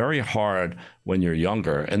time. It's very hard when you're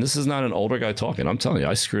younger. And this is not an older guy talking. I'm telling you,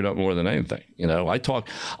 I screwed up more than anything. You know,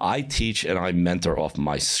 I teach and I mentor off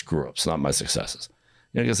my screw ups, not my successes.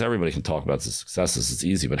 You know, I guess everybody can talk about the successes. It's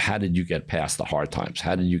easy, but how did you get past the hard times?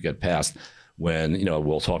 How did you get past when, you know,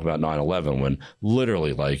 we'll talk about 9/11, when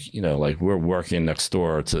literally like, you know, like we're working next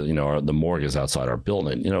door to, you know, the morgue is outside our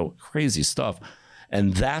building, you know, crazy stuff.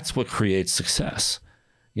 And that's what creates success,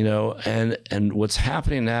 you know, and what's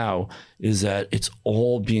happening now is that it's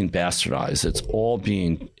all being bastardized. It's all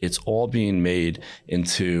being made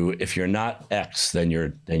into, if you're not X, then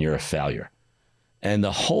you're a failure. And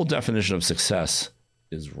the whole definition of success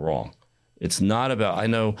is wrong. It's not about,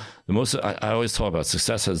 I always talk about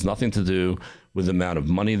success has nothing to do with the amount of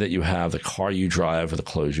money that you have, the car you drive, or the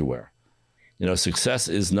clothes you wear. You know, success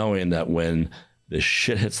is knowing that when the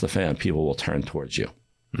shit hits the fan, people will turn towards you.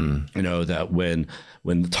 You know, that when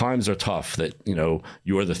the times are tough, that, you know,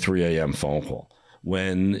 you're the 3 a.m. phone call.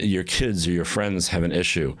 When your kids or your friends have an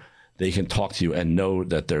issue, they can talk to you and know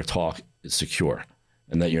that their talk is secure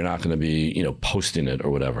and that you're not going to be, you know, posting it or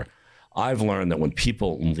whatever. I've learned that when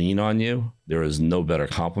people lean on you, there is no better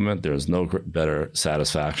compliment. There is no better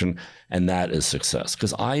satisfaction. And that is success.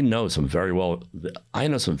 Because I know some very wealthy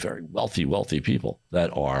people that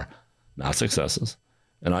are not successes.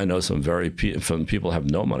 And I know some people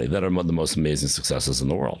have no money that are the most amazing successes in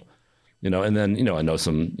the world. You know, and then, you know, I know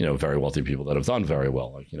some, you know, very wealthy people that have done very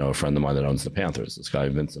well. Like, you know, a friend of mine that owns the Panthers, this guy,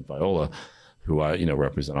 Vincent Viola, who I, you know,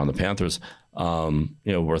 represent on the Panthers,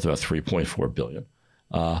 you know, worth about $3.4 billion.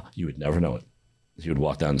 You would never know it. He would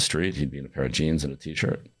walk down the street. He'd be in a pair of jeans and a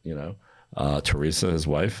T-shirt, you know. Teresa, his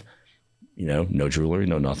wife, you know, no jewelry,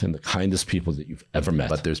 no nothing. The kindest people that you've ever met.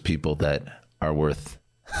 But there's people that are worth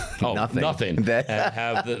Oh, nothing. And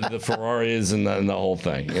have the Ferraris and the whole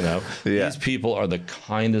thing, you know. Yeah. These people are the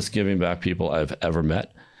kindest giving back people I've ever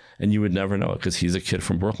met. And you would never know it because he's a kid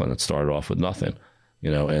from Brooklyn that started off with nothing,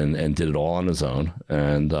 you know, and did it all on his own.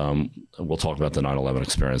 And we'll talk about the 9/11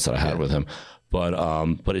 experience that I had with him.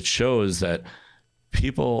 But it shows that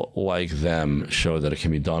people like them show that it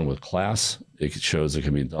can be done with class. It shows it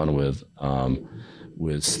can be done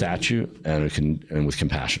with statute and with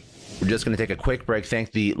compassion. We're just going to take a quick break.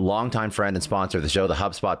 Thank the longtime friend and sponsor of the show, the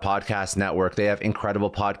HubSpot Podcast Network. They have incredible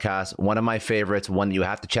podcasts. One of my favorites, one that you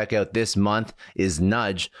have to check out this month, is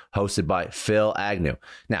Nudge, hosted by Phil Agnew.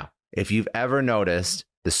 Now, if you've ever noticed,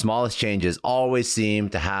 the smallest changes always seem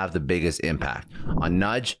to have the biggest impact. On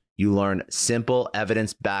Nudge, you learn simple,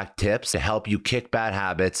 evidence-backed tips to help you kick bad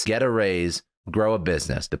habits, get a raise, grow a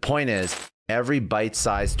business. The point is, every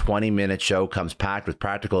bite-sized 20-minute show comes packed with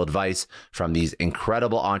practical advice from these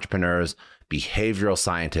incredible entrepreneurs, behavioral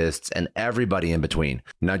scientists, and everybody in between.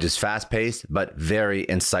 Nudge is fast-paced, but very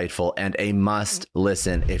insightful and a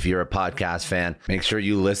must-listen if you're a podcast fan. Make sure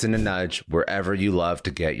you listen to Nudge wherever you love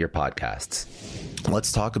to get your podcasts.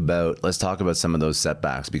 Let's talk about some of those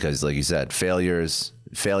setbacks because, like you said, failures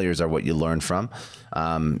are what you learn from.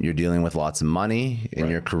 You're dealing with lots of money in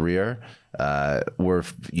your career. Where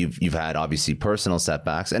you've had obviously personal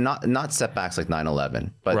setbacks and not setbacks like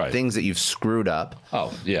 9/11, but things that you've screwed up.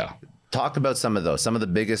 Oh yeah. Talk about some of those, some of the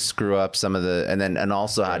biggest screw ups, and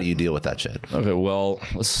also how do you deal with that shit? Okay, well,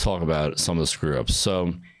 let's talk about some of the screw ups.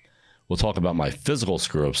 So we'll talk about my physical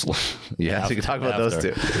screw ups. Yeah, so you can talk about those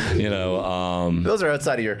too. You know, those are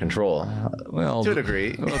outside of your control. Well, to a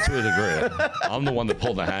degree. Well, to a degree. I'm the one that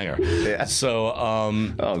pulled the hanger. Yeah. So,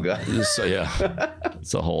 oh god. So yeah,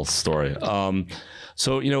 it's a whole story.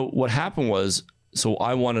 So you know what happened was, so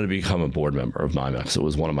I wanted to become a board member of NYMEX. It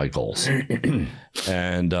was one of my goals,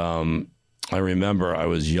 and I remember I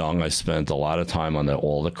was young. I spent a lot of time on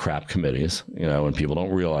all the crap committees, you know, and people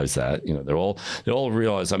don't realize that, you know, they all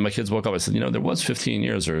realize that. My kids woke up, I said, you know, there was 15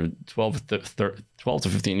 years or 12 to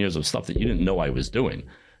 15 years of stuff that you didn't know I was doing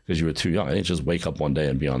because you were too young. I didn't just wake up one day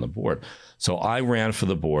and be on the board. So I ran for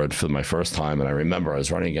the board for my first time. And I remember I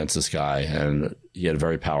was running against this guy and he had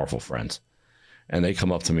very powerful friends. And they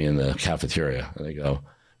come up to me in the cafeteria and they go,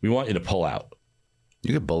 "We want you to pull out."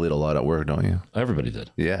 You get bullied a lot at work, don't you? Everybody did.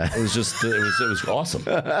 Yeah. It was just, it was awesome.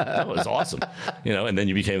 It was awesome. You know, and then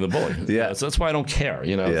you became the bully. Yeah. You know, so that's why I don't care.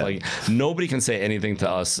 You know, like nobody can say anything to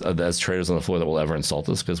us as traders on the floor that will ever insult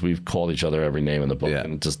us because we've called each other every name in the book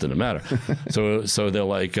and it just didn't matter. So they're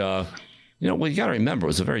like, you know, well, you got to remember, it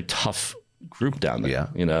was a very tough group down there. Yeah.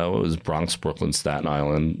 You know, it was Bronx, Brooklyn, Staten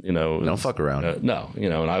Island, you know. Don't fuck around. No, you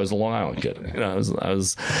know, and I was a Long Island kid. You know,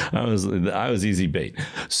 I was easy bait.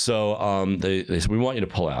 So they said, "We want you to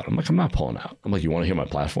pull out." I'm like, "I'm not pulling out." I'm like, "You want to hear my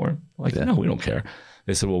platform?" I'm like, "No, we don't care."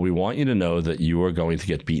 They said, "Well, we want you to know that you are going to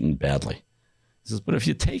get beaten badly." He says, "But if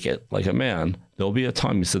you take it like a man, there'll be a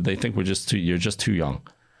time." He said, "They think you're just too young.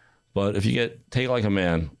 But if you take it like a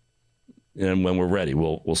man, and when we're ready,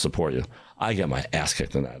 we'll support you." I get my ass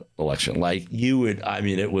kicked in that election. Like you would, I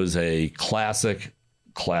mean, it was a classic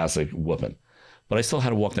whooping. But I still had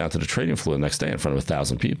to walk down to the trading floor the next day in front of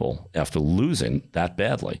 1,000 people after losing that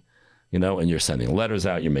badly, you know, and you're sending letters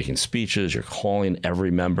out, you're making speeches, you're calling every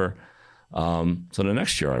member. So the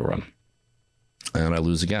next year I run and I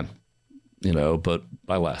lose again, you know, but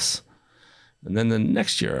by less. And then the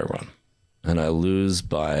next year I run and I lose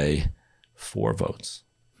by 4 votes,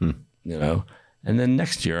 you know, and then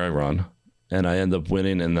next year I run and I end up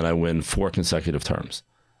winning, and then I win 4 consecutive terms,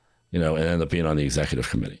 you know, and end up being on the executive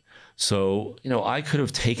committee. So, you know, I could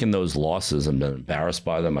have taken those losses and been embarrassed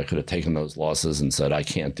by them. I could have taken those losses and said, "I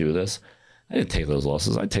can't do this." I didn't take those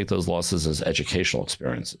losses. I take those losses as educational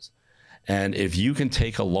experiences. And if you can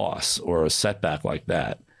take a loss or a setback like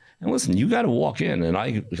that, and listen, you got to walk in, and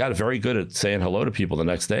I got very good at saying hello to people the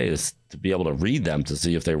next day is to be able to read them to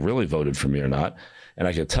see if they really voted for me or not. And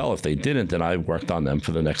I could tell if they didn't, then I worked on them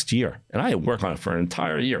for the next year. And I had worked on it for an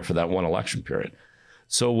entire year for that one election period.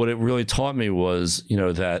 So what it really taught me was, you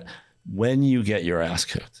know, that when you get your ass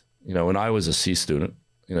kicked, you know, when I was a C student,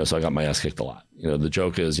 you know, so I got my ass kicked a lot. You know, the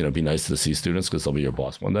joke is, you know, be nice to the C students because they'll be your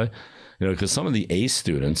boss one day. You know, because some of the A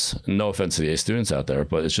students, no offense to the A students out there,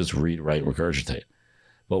 but it's just read, write, regurgitate.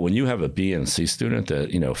 But when you have a B and C student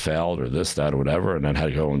that, you know, failed or this, that, or whatever, and then had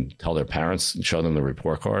to go and tell their parents and show them the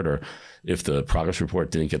report card, or if the progress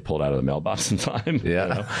report didn't get pulled out of the mailbox in time, you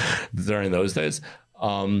know, during those days,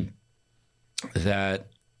 that,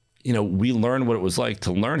 you know, we learned what it was like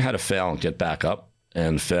to learn how to fail and get back up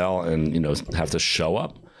and fail and, you know, have to show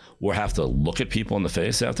up or have to look at people in the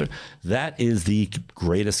face after. That is the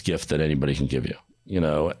greatest gift that anybody can give you, you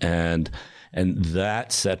know, and And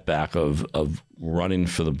that setback of running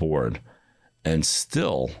for the board and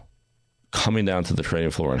still coming down to the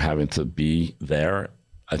trading floor and having to be there,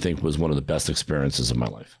 I think was one of the best experiences of my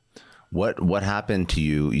life. What happened to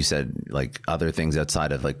you? You said like other things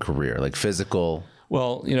outside of like career, like physical.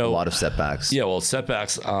 Well, a lot of setbacks. Yeah, well,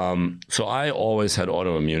 setbacks. So I always had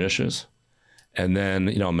autoimmune issues. And then,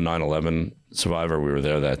 I'm a 9/11 survivor. We were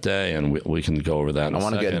there that day, and we can go over that in a second. I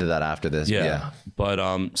want to get into that after this. Yeah.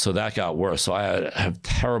 But so that got worse. So I have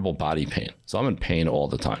terrible body pain. So I'm in pain all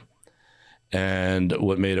the time. And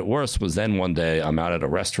what made it worse was then one day I'm out at a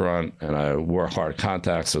restaurant and I wore hard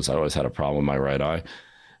contacts, so I always had a problem with my right eye.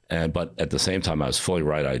 But at the same time, I was fully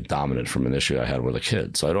right-eye dominant from an issue I had with a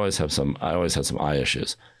kid. So I always had some eye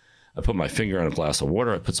issues. I put my finger in a glass of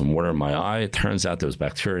water. I put some water in my eye. It turns out there was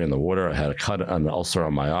bacteria in the water. I had a cut, an ulcer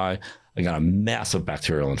on my eye. I got a massive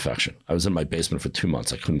bacterial infection. I was in my basement for 2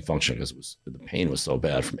 months. I couldn't function because the pain was so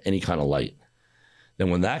bad from any kind of light. Then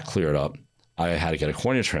when that cleared up, I had to get a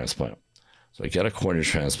cornea transplant. So I get a cornea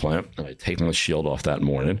transplant, and I take my shield off that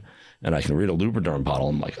morning, and I can read a Lubriderm bottle.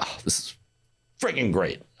 I'm like, oh, this is freaking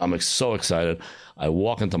great. I'm like so excited. I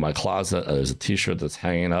walk into my closet. There's a T-shirt that's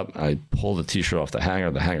hanging up. I pull the T-shirt off the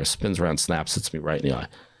hanger. The hanger spins around, snaps, hits me right in the eye.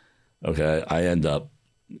 Okay. I end up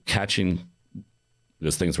catching,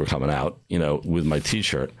 because things were coming out, with my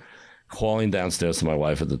T-shirt, calling downstairs to my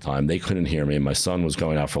wife at the time. They couldn't hear me. My son was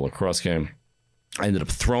going out for a lacrosse game. I ended up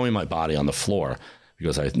throwing my body on the floor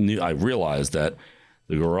because I realized that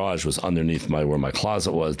the garage was underneath where my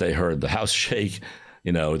closet was. They heard the house shake.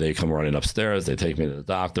 They come running upstairs. They take me to the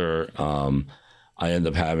doctor. I end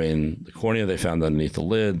up having the cornea they found underneath the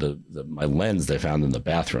lid, my lens they found in the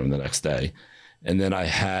bathroom the next day. And then I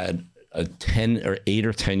had a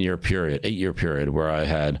 8-year period where I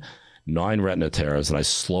had 9 retina tears, and I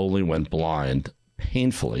slowly went blind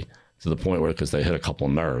painfully to the point where, because they hit a couple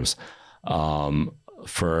of nerves,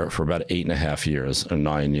 for about 8.5 years or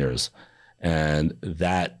 9 years. And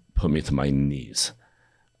that put me to my knees.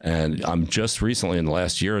 And I'm just recently, in the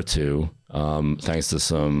last year or two, thanks to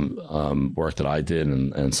some work that I did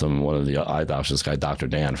and one of the eye doctors, this guy, Dr.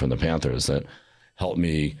 Dan from the Panthers, that helped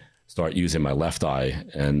me start using my left eye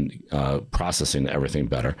and processing everything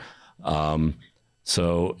better.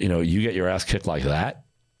 So, you get your ass kicked like that.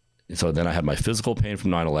 So then I had my physical pain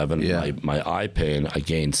from 9/11, my eye pain. I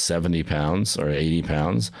gained 70 pounds or 80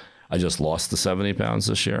 pounds. I just lost the 70 pounds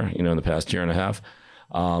this year, in the past year and a half.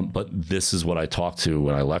 But this is what I talk to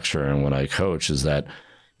when I lecture and when I coach, is that,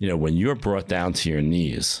 when you're brought down to your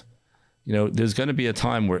knees, there's going to be a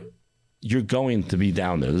time where you're going to be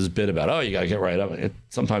down there. There's a bit about, oh, you got to get right up.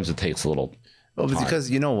 Sometimes it takes a little time. Because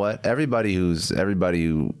you know what? Everybody who,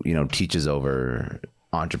 teaches over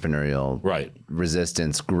entrepreneurial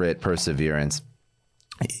resistance, grit, perseverance,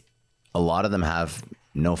 a lot of them have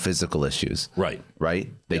no physical issues. Right.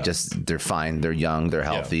 They're fine. They're young. They're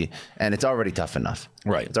healthy. And it's already tough enough.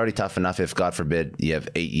 Right. It's already tough enough if, God forbid, you have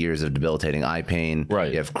 8 years of debilitating eye pain.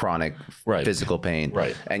 Right. You have chronic physical pain.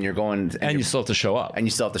 Right. And you're going... And you still have to show up. And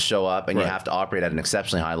you you have to operate at an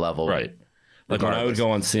exceptionally high level. Right. Like when I would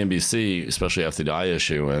go on CNBC, especially after the eye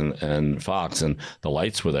issue and Fox, and the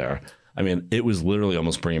lights were there, I mean, it was literally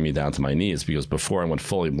almost bringing me down to my knees, because before I went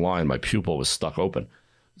fully blind, my pupil was stuck open.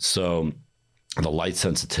 So the light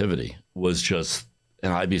sensitivity was just,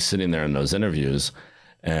 and I'd be sitting there in those interviews,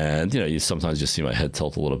 and you sometimes just see my head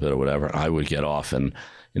tilt a little bit or whatever. I would get off, and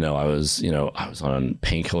I was on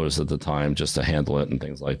painkillers at the time just to handle it and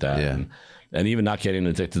things like that. Yeah. And even not getting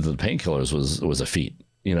addicted to the painkillers was a feat,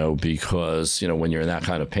 because when you're in that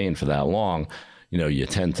kind of pain for that long, you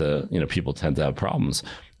tend to, people tend to have problems.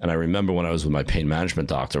 And I remember when I was with my pain management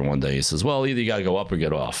doctor one day, he says, well, either you got to go up or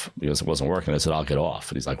get off, because it wasn't working. I said, I'll get off.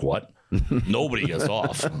 And he's like, what? Nobody gets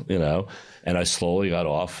off, and I slowly got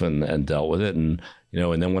off and dealt with it. And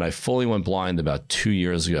then when I fully went blind about 2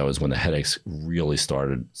 years ago is when the headaches really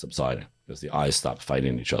started subsiding, because the eyes stopped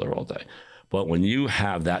fighting each other all day. But when you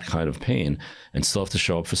have that kind of pain and still have to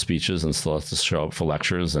show up for speeches and still have to show up for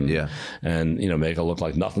lectures and make it look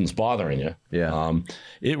like nothing's bothering you,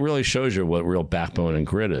 it really shows you what real backbone and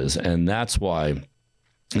grit is. And that's why,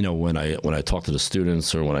 when I talk to the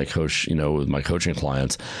students or when I coach, with my coaching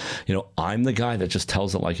clients, I'm the guy that just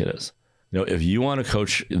tells it like it is. If you want a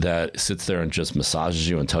coach that sits there and just massages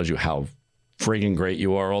you and tells you how friggin' great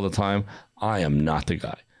you are all the time, I am not the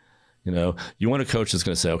guy. You want a coach that's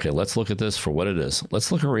going to say, okay, let's look at this for what it is.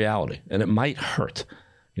 Let's look at reality. And it might hurt,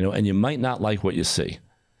 and you might not like what you see,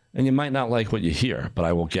 and you might not like what you hear, but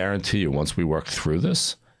I will guarantee you, once we work through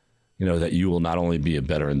this, that you will not only be a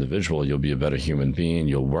better individual, you'll be a better human being,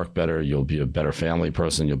 you'll work better, you'll be a better family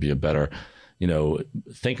person, you'll be a better,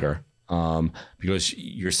 thinker. because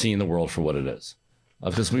you're seeing the world for what it is.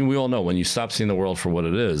 Because we all know when you stop seeing the world for what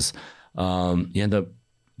it is, you end up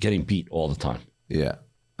getting beat all the time. Yeah.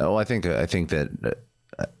 Oh, I think that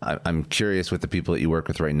I'm curious with the people that you work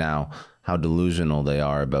with right now, how delusional they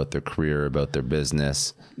are about their career, about their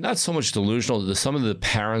business. Not so much delusional. Some of the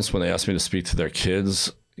parents, when they ask me to speak to their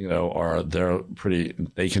kids, they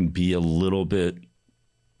can be a little bit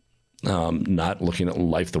not looking at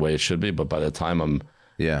life the way it should be. But by the time I'm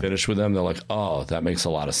finished with them, they're like, oh, that makes a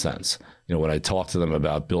lot of sense. When I talk to them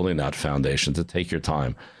about building that foundation, to take your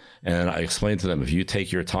time. And I explain to them, if you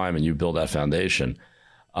take your time and you build that foundation,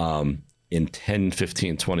 in 10,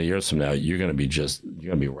 15, 20 years from now, you're going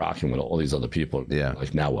to be rocking with all these other people. Yeah.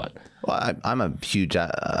 Like, now what? Well, I'm a huge,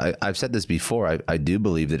 I've said this before. I do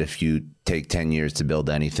believe that if you take 10 years to build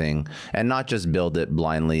anything, and not just build it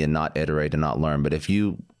blindly and not iterate and not learn, but if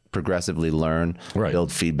you progressively learn, build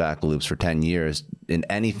feedback loops for 10 years in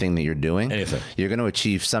anything that you're doing, you're going to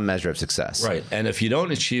achieve some measure of success. Right. And if you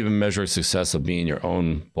don't achieve a measure of success of being your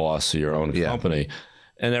own boss or your own company,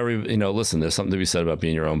 and listen, there's something to be said about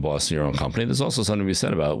being your own boss in your own company. There's also something to be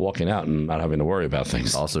said about walking out and not having to worry about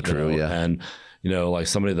things. Also true, yeah. And, like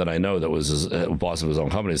somebody that I know that was a boss of his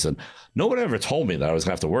own company said, no one ever told me that I was going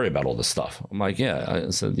to have to worry about all this stuff. I'm like, yeah. I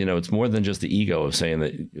said, it's more than just the ego of saying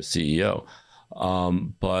that you're CEO.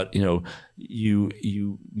 But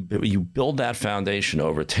you build that foundation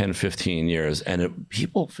over 10, 15 years, and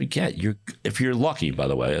people forget if you're lucky, by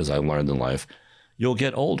the way, as I learned in life, you'll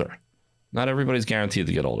get older. Not everybody's guaranteed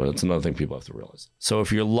to get older. That's another thing people have to realize. So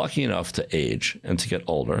if you're lucky enough to age and to get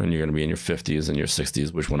older, and you're going to be in your 50s and your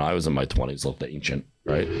 60s, which when I was in my 20s looked ancient,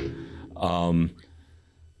 right?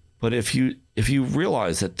 But if you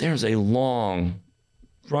realize that there's a long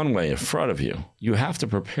runway in front of you, you have to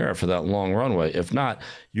prepare for that long runway. If not,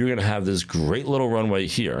 you're going to have this great little runway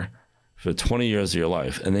here for 20 years of your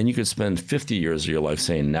life, and then you could spend 50 years of your life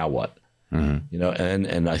saying, now what? Mm-hmm.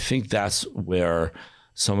 And I think that's where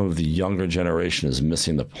some of the younger generation is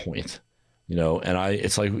missing the point, and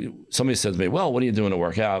it's like somebody said to me, well, what are you doing to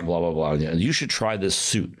work out? Blah, blah, blah. And you should try this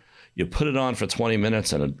suit. You put it on for 20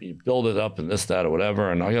 minutes and you build it up and this, that, or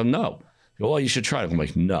whatever. And I go, no. They go, well, you should try it. I'm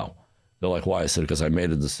like, no. They're like, why? I said, because I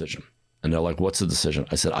made a decision. And they're like, what's the decision?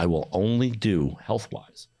 I said, I will only do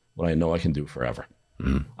health-wise what I know I can do forever.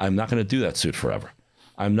 Mm-hmm. I'm not going to do that suit forever.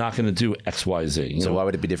 I'm not going to do X, Y, Z. So why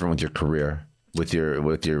would it be different with your career? With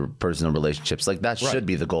your personal relationships, like that should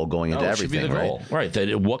be the goal going into everything, right? Goal. Right.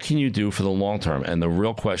 That what can you do for the long term? And the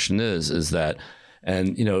real question is that,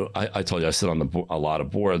 and I told you I sit on a lot of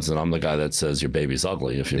boards, and I'm the guy that says your baby's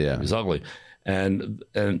ugly if your baby's ugly, and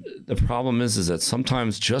the problem is that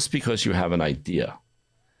sometimes just because you have an idea,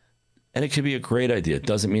 and it could be a great idea, it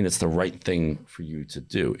doesn't mean it's the right thing for you to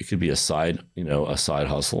do. It could be a side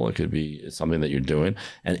hustle. It could be something that you're doing,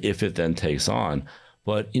 and if it then takes on.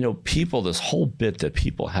 But, people, this whole bit that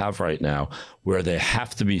people have right now where they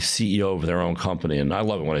have to be CEO of their own company. And I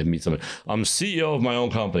love it when I meet somebody. I'm CEO of my own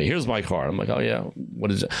company. Here's my card. I'm like, oh, yeah.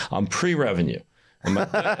 What is it? I'm pre-revenue. And my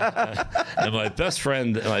best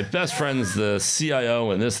friend's the CIO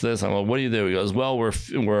and this. I'm like, what do you do? He goes, well, we're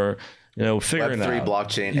figuring Web3, out.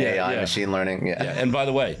 blockchain, AI, machine learning. Yeah. And by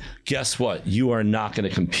the way, guess what? You are not going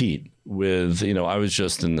to compete with, I was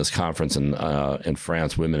just in this conference in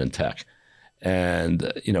France, Women in Tech. And,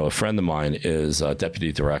 a friend of mine is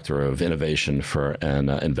deputy director of innovation and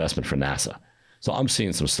investment for NASA. So I'm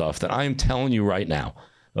seeing some stuff that I'm telling you right now,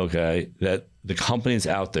 okay, that the companies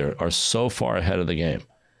out there are so far ahead of the game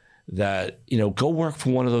that, go work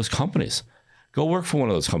for one of those companies. Go work for one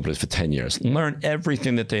of those companies for 10 years. Learn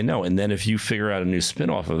everything that they know. And then if you figure out a new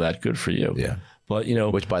spin-off of that, good for you. Yeah. But,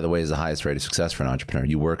 which, by the way, is the highest rate of success for an entrepreneur.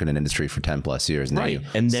 You work in an industry for 10 plus years and then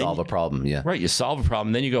you solve a problem. Yeah. Right. You solve a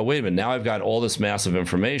problem. Then you go, wait a minute, now I've got all this massive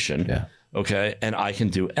information. Yeah. Okay. And I can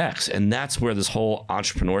do X. And that's where this whole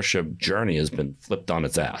entrepreneurship journey has been flipped on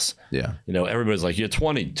its ass. Yeah. Everybody's like, you're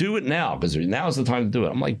 20, do it now because now's the time to do it.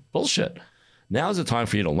 I'm like, bullshit. Now's the time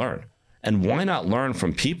for you to learn. And why not learn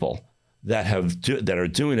from people that are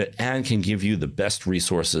doing it and can give you the best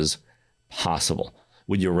resources possible?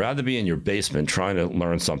 Would you rather be in your basement trying to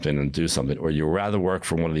learn something and do something, or you rather work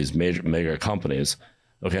for one of these mega companies?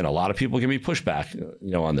 Okay, and a lot of people give me pushback,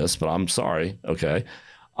 on this, but I'm sorry. Okay,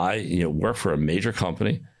 I work for a major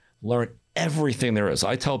company, learn everything there is.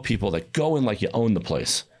 I tell people that go in like you own the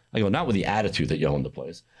place. I go, not with the attitude that you own the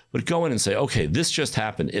place, but go in and say, okay, this just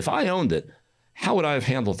happened. If I owned it, how would I have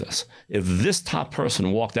handled this? If this top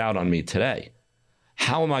person walked out on me today,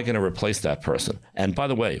 How am I going to replace that person? And by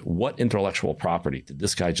the way, what intellectual property did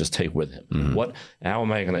this guy just take with him? How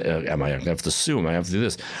am I going to, am I going to have to sue? Am I going to have to do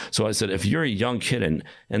this? So I said, if you're a young kid, and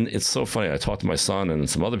it's so funny, I talked to my son and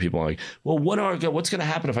some other people, I'm like, well, what's going to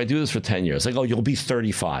happen if I do this for 10 years? Like, oh, you'll be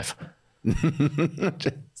 35.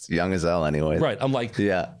 It's young as hell anyways. Right. I'm like,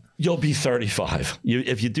 yeah. You'll be 35.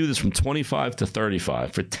 If you do this from 25 to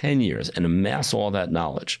 35 for 10 years and amass all that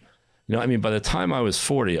knowledge. You know, I mean, by the time I was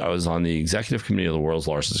 40, I was on the executive committee of the world's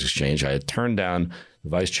largest exchange. I had turned down the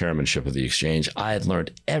vice chairmanship of the exchange. I had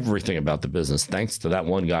learned everything about the business thanks to that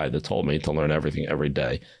one guy that told me to learn everything every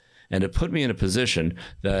day. And it put me in a position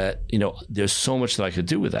that, you know, there's so much that I could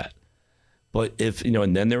do with that. But if, you know,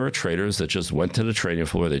 and then there were traders that just went to the trading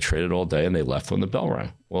floor, they traded all day and they left when the bell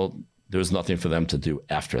rang. Well, there was nothing for them to do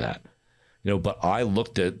after that. You know, but I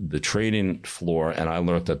looked at the trading floor and I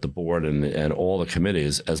looked at the board and all the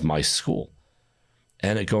committees as my school.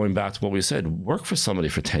 And going back to what we said, work for somebody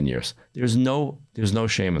for 10 years. There's no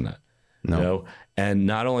shame in that. No. You know? And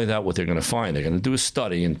not only that, what they're going to find, they're going to do a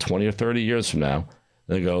study in 20 or 30 years from now.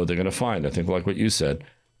 They're going to find, I think like what you said,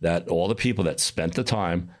 that all the people that spent the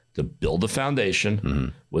time to build the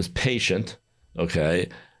foundation, was patient, okay,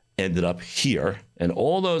 ended up here. And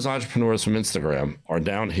all those entrepreneurs from Instagram are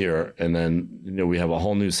down here. And then, you know, we have a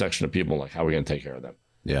whole new section of people like, how are we going to take care of them?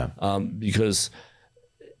 Yeah. Because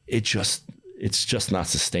it's just not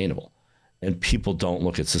sustainable. And people don't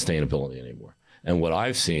look at sustainability anymore. And what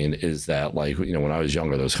I've seen is that, like, you know, when I was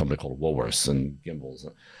younger, there was a company called Woolworths and Gimbals.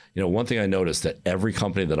 You know, one thing I noticed that every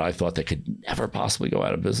company that I thought that could never possibly go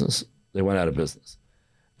out of business, they went out of business.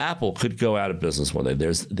 Apple could go out of business one day.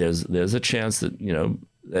 There's a chance that, you know,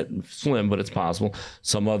 that slim, but it's possible.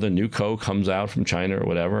 Some other new co comes out from China or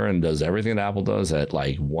whatever and does everything that Apple does at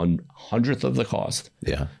like 1/100th of the cost.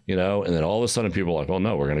 Yeah. You know, and then all of a sudden people are like, oh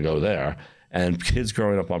no, we're going to go there. And kids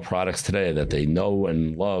growing up on products today that they know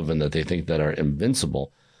and love and that they think that are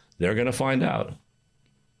invincible, they're going to find out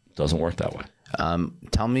it doesn't work that way.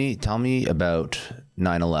 Tell me about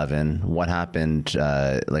 9/11. What happened?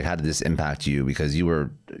 Like, how did this impact you? Because you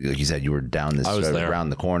were, like you said, you were down this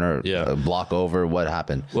around the corner, a block over. What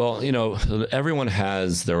happened? Well, you know, everyone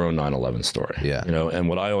has their own 9/11 story. Yeah. You know, and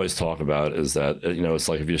what I always talk about is that, you know, it's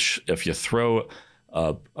like if you throw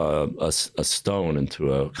a stone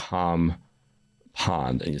into a calm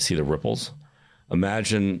pond and you see the ripples,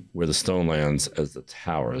 imagine where the stone lands as the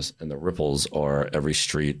towers, and the ripples are every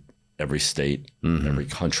street, every state, every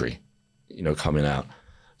country, you know, coming out.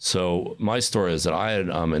 So my story is that I had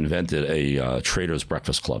invented a trader's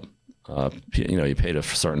breakfast club. You know, you paid a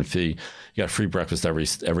certain fee. You got free breakfast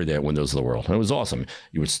every day at Windows of the World. And it was awesome.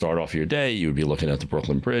 You would start off your day. You would be looking at the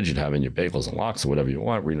Brooklyn Bridge. You'd have in your bagels and lox or whatever you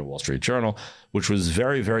want, reading a Wall Street Journal, which was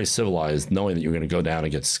very, very civilized, knowing that you're going to go down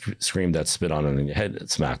and get screamed at, spit on, and in your head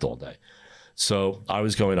smacked all day. So I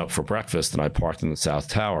was going up for breakfast, and I parked in the South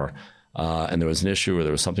Tower. And there was an issue where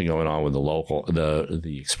there was something going on with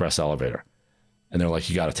the express elevator. And they're like,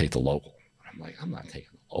 you got to take the local. I'm like, I'm not taking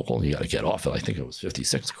the local. You got to get off it. I think it was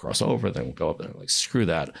 56, cross over, then we'll go up. And I'm like, screw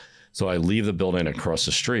that. So I leave the building and cross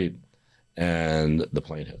the street, and the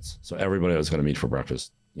plane hits. So everybody I was going to meet for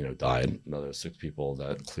breakfast, you know, died. Another 6 people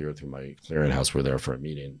that cleared through my clearinghouse were there for a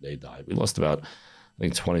meeting. They died. We lost about, I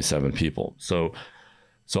think, 27 people. So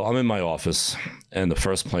I'm in my office, and the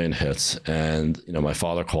first plane hits, and, you know, my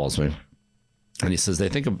father calls me, and he says, they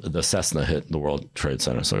think the Cessna hit the World Trade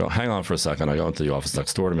Center. So I go, hang on for a second. I go into the office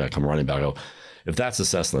next door to me. I come running back. I go, if that's a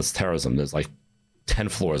Cessna, it's terrorism. There's like 10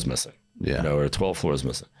 floors missing, you know, or 12 floors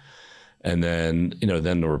missing. And then, you know,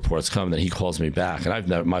 then the reports come, and then he calls me back.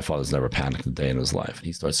 And my father's never panicked a day in his life. And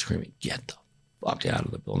he starts screaming, get the fuck out of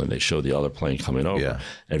the building. They show the other plane coming over. Yeah.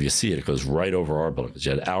 And if you see it, it goes right over our building. Because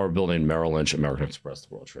you had our building, Merrill Lynch, American Express,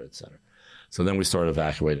 the World Trade Center. So then we started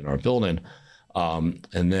evacuating our building.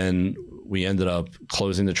 And then we ended up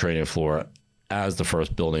closing the trading floor as the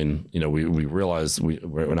first building, you know, we realized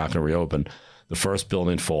we're not going to reopen. The first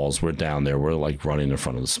building falls. We're down there. We're like running in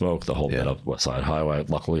front of the smoke, the whole bit up West Side Highway.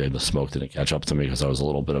 Luckily, the smoke didn't catch up to me because I was a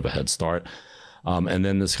little bit of a head start. And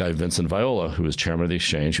then this guy, Vincent Viola, who was chairman of the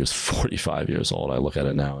exchange, he was 45 years old. I look at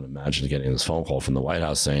it now and imagine getting this phone call from the White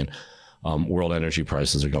House saying, world energy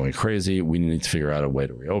prices are going crazy. We need to figure out a way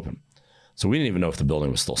to reopen. So we didn't even know if the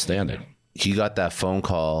building was still standing. He got that phone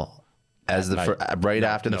call as the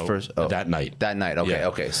after the first that night. That night. Okay. Yeah.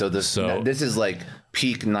 Okay. So this is like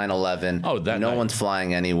peak 9/11. Oh, that no night. One's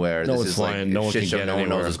flying anywhere. No this one's is flying. Like no one shit can show. get No anywhere.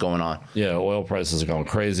 one knows what's going on. Yeah, oil prices are going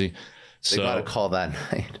crazy. They got a call that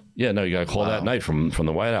night. Yeah, no, you got a call that night from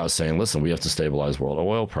the White House saying, "Listen, we have to stabilize world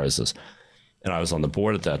oil prices." And I was on the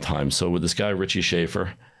board at that time. So with this guy Richie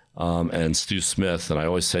Schaefer and Stu Smith, and I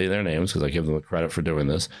always say their names because I give them the credit for doing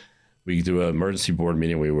this. We do an emergency board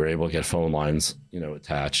meeting. We were able to get phone lines,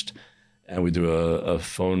 attached, and we do a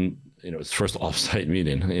phone, it's first offsite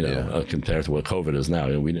meeting, compared to what COVID is now.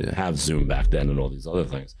 We didn't have Zoom back then and all these other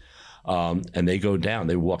things. And they go down,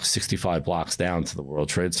 they walk 65 blocks down to the World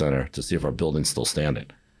Trade Center to see if our building's still standing.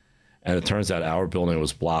 And it turns out our building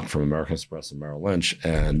was blocked from American Express and Merrill Lynch,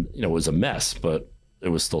 and it was a mess, but it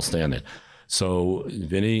was still standing. So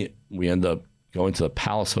Vinny, we end up going to the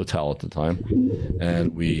Palace Hotel at the time,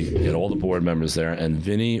 and we get all the board members there. And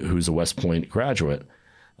Vinny, who's a West Point graduate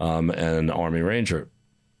and an Army Ranger,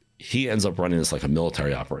 he ends up running this like a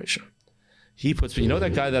military operation. He puts me,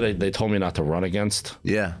 that guy that they told me not to run against?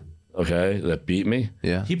 Yeah. Okay, that beat me?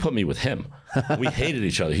 Yeah. He put me with him. We hated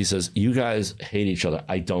each other. He says, you guys hate each other.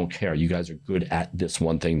 I don't care. You guys are good at this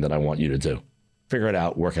one thing that I want you to do. Figure it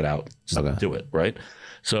out, work it out, just do it, right?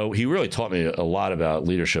 So he really taught me a lot about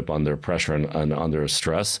leadership under pressure and under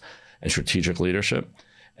stress and strategic leadership.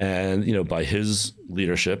 And, by his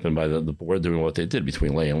leadership and by the board doing what they did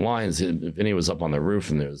between laying lines, Vinny was up on the roof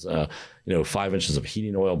and there was, 5 inches of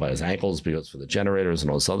heating oil by his ankles because for the generators and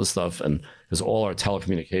all this other stuff. And because all our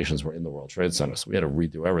telecommunications were in the World Trade Center. So we had to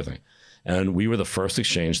redo everything. And we were the first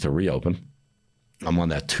exchange to reopen. I'm on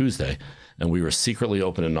that Tuesday. And we were secretly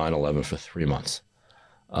open in 9/11 for 3 months.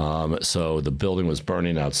 So the building was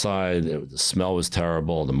burning outside. The smell was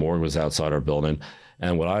terrible. The morgue was outside our building.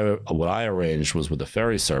 And what I arranged was with the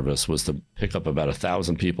ferry service was to pick up about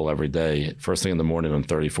 1,000 people every day, first thing in the morning on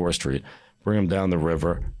 34th Street, bring them down the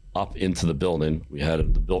river, up into the building. We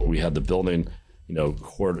had the building,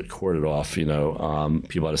 corded off.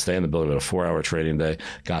 People had to stay in the building. We had a 4-hour trading day.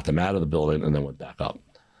 Got them out of the building and then went back up.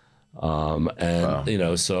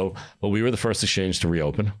 But we were the first exchange to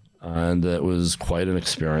reopen, and it was quite an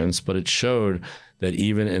experience. But it showed that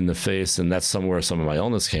even in the face, and that's somewhere some of my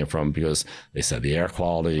illness came from, because they said the air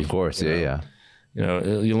quality. Of course, yeah.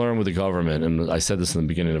 You learn with the government, and I said this in the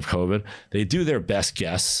beginning of COVID, they do their best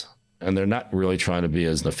guess, and they're not really trying to be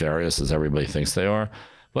as nefarious as everybody thinks they are.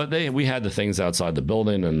 But we had the things outside the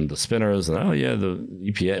building and the spinners, and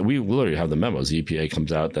the EPA, we literally have the memos. The EPA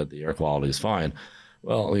comes out that the air quality is fine.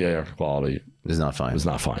 Well, the air quality is not fine. It's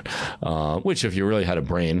not fine. Which, if you really had a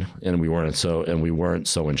brain and we weren't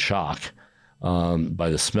so in shock by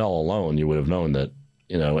the smell alone, you would have known that,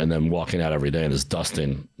 and then walking out every day and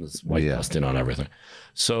this white dusting on everything.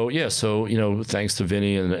 So, thanks to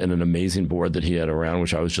Vinny and an amazing board that he had around,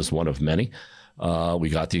 which I was just one of many, we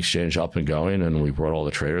got the exchange up and going, and we brought all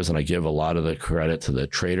the traders. And I give a lot of the credit to the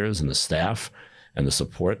traders and the staff and the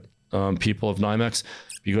support people of NYMEX,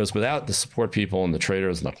 because without the support people and the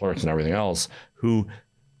traders and the clerks and everything else who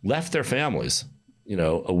left their families,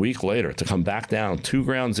 a week later to come back down to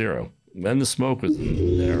ground zero, when the smoke was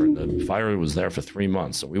there and the fire was there for 3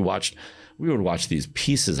 months. So we would watch these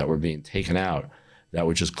pieces that were being taken out that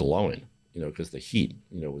were just glowing, because the heat,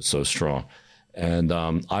 was so strong. And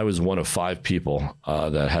I was one of 5 people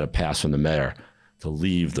that had a pass from the mayor to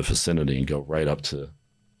leave the vicinity and go right up to,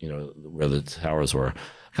 where the towers were.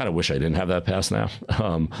 I kind of wish I didn't have that pass now.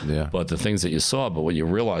 But the things that you saw, but what you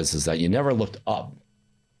realize is that you never looked up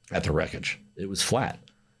at the wreckage. It was flat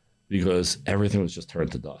because everything was just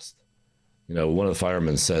turned to dust. One of the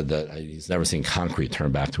firemen said that he's never seen concrete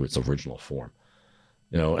turn back to its original form.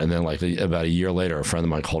 And then about a year later, a friend of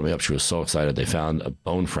mine called me up. She was so excited. They found a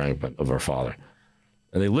bone fragment of her father.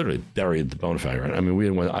 And they literally buried the bone fragment. I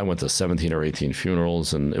mean, I went to 17 or 18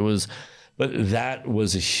 funerals, and but that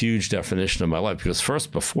was a huge definition of my life, because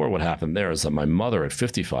before what happened there is that my mother at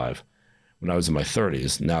 55, when I was in my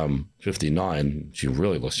 30s, now I'm 59, she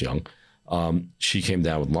really looks young. She came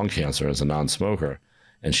down with lung cancer as a non-smoker,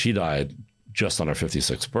 and she died just on her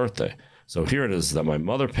 56th birthday. So here it is that my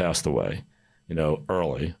mother passed away,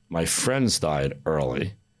 early. My friends died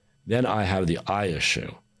early. Then I have the eye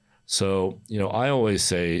issue. So, I always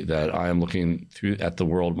say that I am looking at the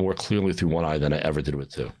world more clearly through one eye than I ever did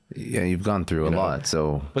with two. Yeah, you've gone through a lot.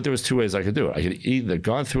 So, but there was 2 ways I could do it. I could either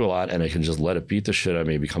gone through a lot and I could just let it beat the shit out of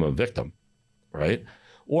me and become a victim, right?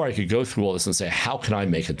 Or I could go through all this and say, how can I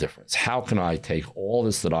make a difference? How can I take all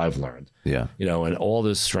this that I've learned, and all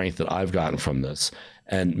this strength that I've gotten from this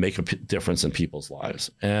and make a difference in people's lives?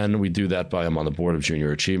 And we do that by, I'm on the board of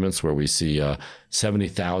Junior Achievements, where we see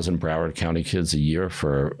 70,000 Broward County kids a year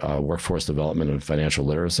for workforce development and financial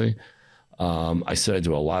literacy. I said I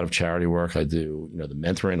do a lot of charity work. I do, the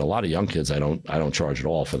mentoring. A lot of young kids, I don't charge at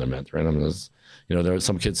all for their mentoring. I mean, there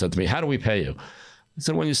some kids said to me, "How do we pay you?" I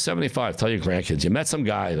said, when you're 75, tell your grandkids you met some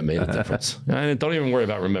guy that made a difference. And don't even worry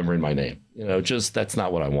about remembering my name. Just that's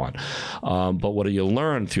not what I want. But what do you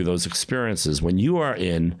learn through those experiences when you are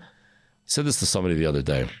I said this to somebody the other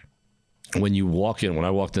day. when you walk in, when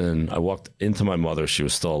I walked into my mother. She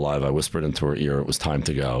was still alive. I whispered into her ear, it was time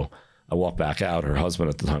to go. I walked back out. Her husband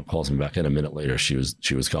at the time calls me back in. A minute later, she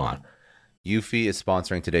was gone. Eufy is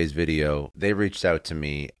sponsoring today's video. They reached out to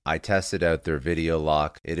me. I tested out their video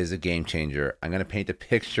lock. It is a game changer. I'm going to paint a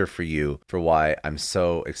picture for you for why I'm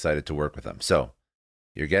so excited to work with them. So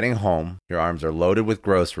you're getting home, your arms are loaded with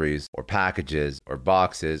groceries or packages or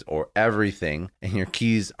boxes or everything, and your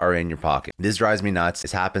keys are in your pocket. This drives me nuts.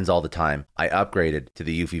 This happens all the time. I upgraded to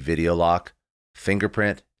the Eufy video lock,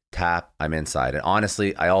 fingerprint, tap, I'm inside. And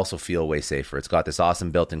honestly, I also feel way safer. It's got this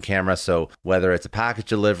awesome built-in camera, so whether it's a package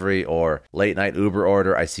delivery or late night Uber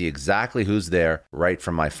order, I see exactly who's there right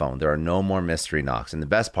from my phone. There are no more mystery knocks. And the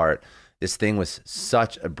best part, this thing was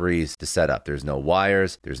such a breeze to set up. There's no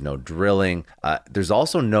wires, there's no drilling. There's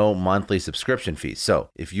also no monthly subscription fees. So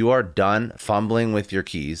if you are done fumbling with your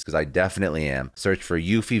keys, because I definitely am, search for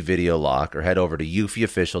Eufy Video Lock or head over to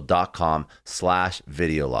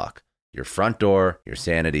eufyofficial.com/video lock. Your front door, your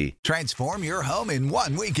sanity. Transform your home in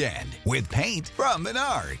one weekend with paint from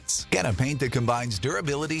Menards. Get a paint that combines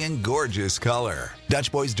durability and gorgeous color.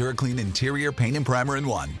 Dutch Boy's DuraClean Interior Paint and Primer in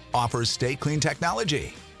One offers Stay Clean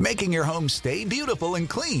technology, making your home stay beautiful and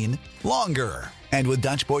clean longer. And with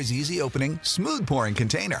Dutch Boy's easy opening, smooth pouring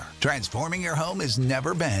container, transforming your home has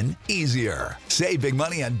never been easier. Save big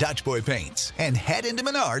money on Dutch Boy paints and head into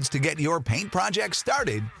Menards to get your paint project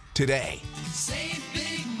started today. Save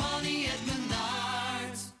big money at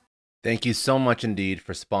Menards. Thank you so much, Indeed,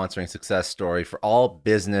 for sponsoring Success Story. For all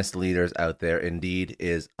business leaders out there, Indeed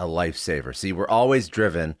is a lifesaver. See, we're always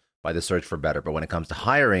driven by the search for better, but when it comes to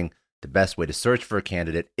hiring, the best way to search for a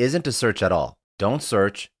candidate isn't to search at all. Don't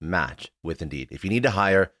search, match with Indeed. If you need to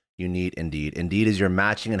hire, you need Indeed. Indeed is your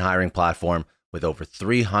matching and hiring platform with over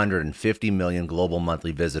 350 million global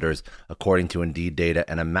monthly visitors, according to Indeed data,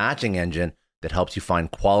 and a matching engine that helps you find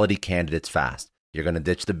quality candidates fast. You're going to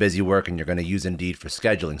ditch the busy work and you're going to use Indeed for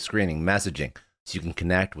scheduling, screening, messaging, so you can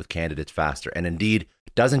connect with candidates faster. And Indeed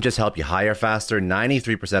doesn't just help you hire faster.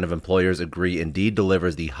 93% of employers agree Indeed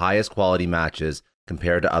delivers the highest quality matches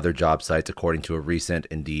compared to other job sites, according to a recent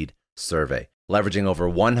Indeed survey. Leveraging over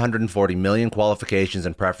 140 million qualifications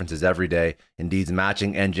and preferences every day, Indeed's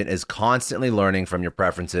matching engine is constantly learning from your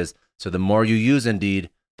preferences, so the more you use Indeed,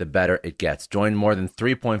 the better it gets. Join more than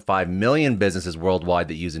 3.5 million businesses worldwide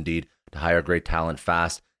that use Indeed to hire great talent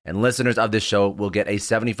fast. And listeners of this show will get a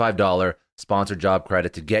 $75 sponsored job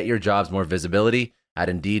credit to get your jobs more visibility at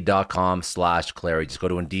Indeed.com/Clary. Just go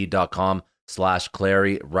to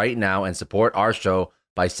Indeed.com/Clary right now and support our show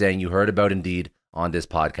by saying you heard about Indeed on this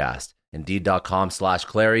podcast.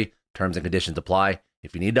 Indeed.com/Clary. Terms and conditions apply.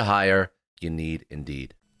 If you need to hire, you need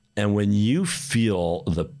Indeed. And when you feel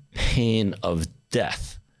the pain of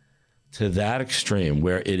death to that extreme,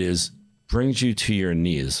 where it is brings you to your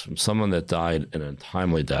knees from someone that died in a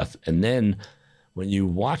untimely death, and then when you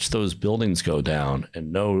watch those buildings go down,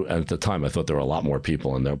 and know at the time I thought there were a lot more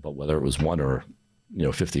people in there, but whether it was one or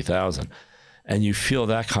 50,000, and you feel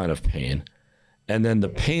that kind of pain. And then the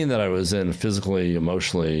pain that I was in physically,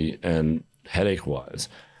 emotionally, and headache-wise,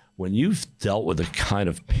 when you've dealt with the kind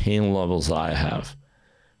of pain levels I have,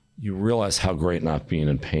 you realize how great not being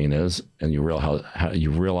in pain is, and you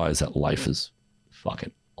realize that life is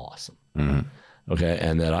fucking awesome. Mm-hmm. Okay,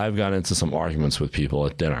 and that I've got into some arguments with people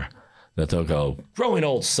at dinner that they'll go, "Growing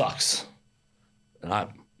old sucks." And I'm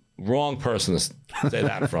wrong person to say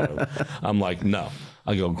that in front of them. I'm like, no.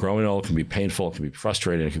 I go, growing old can be painful, it can be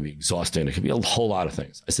frustrating, it can be exhausting, it can be a whole lot of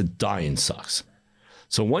things. I said, dying sucks.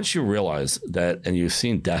 So once you realize that, and you've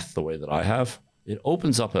seen death the way that I have, it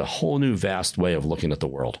opens up a whole new vast way of looking at the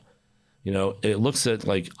world. It looks at,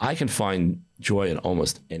 like, I can find joy in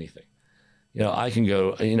almost anything. I can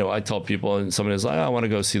go, I tell people, and somebody is like, I want to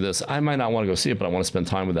go see this. I might not want to go see it, but I want to spend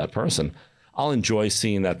time with that person. I'll enjoy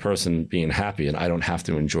seeing that person being happy, and I don't have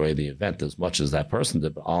to enjoy the event as much as that person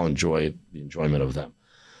did, but I'll enjoy the enjoyment of them.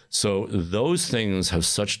 So those things have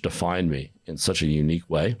such defined me in such a unique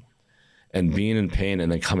way. And being in pain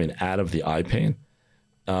and then coming out of the eye pain,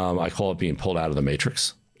 I call it being pulled out of the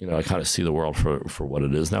matrix. I kind of see the world for what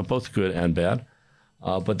it is now, both good and bad.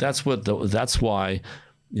 But that's why,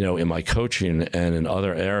 in my coaching and in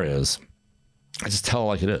other areas, I just tell it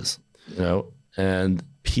like it is, and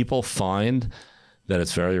people find that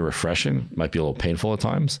it's very refreshing. It might be a little painful at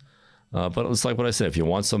times, but it's like what I said. If you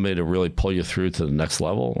want somebody to really pull you through to the next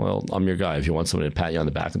level, well, I'm your guy. If you want somebody to pat you on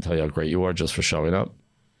the back and tell you how great you are just for showing up,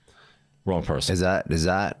 wrong person.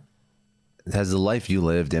 Has the life you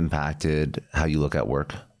lived impacted how you look at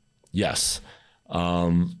work? Yes,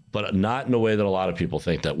 but not in a way that a lot of people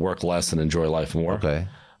think, that work less and enjoy life more. Okay.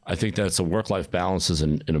 I think that it's a work-life balance is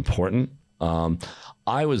important.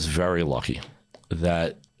 I was very lucky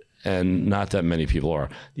that, and not that many people are,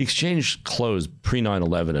 the exchange closed pre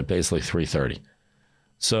 9/11 at basically 3:30.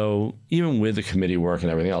 So even with the committee work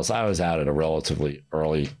and everything else, I was out at a relatively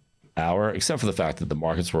early hour, except for the fact that the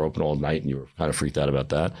markets were open all night and you were kind of freaked out about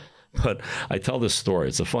that. But I tell this story.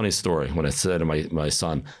 It's a funny story when I said to my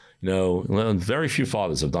son, very few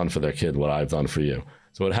fathers have done for their kid what I've done for you.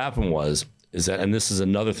 So what happened is that, and this is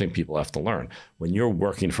another thing people have to learn, when you're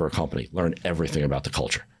working for a company, learn everything about the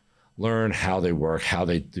culture. Learn how they work, how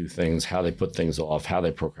they do things, how they put things off, how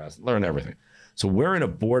they procrastinate, learn everything. So we're in a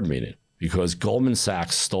board meeting because Goldman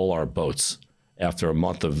Sachs stole our boats after a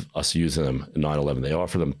month of us using them in 9/11. They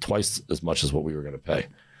offered them twice as much as what we were going to pay.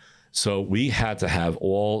 So we had to have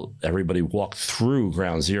everybody walk through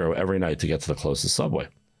Ground Zero every night to get to the closest subway.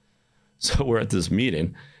 So we're at this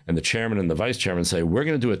meeting, and the chairman and the vice chairman say, we're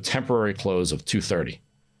going to do a temporary close of 2:30.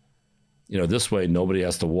 This way nobody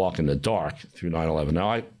has to walk in the dark through 9/11. Now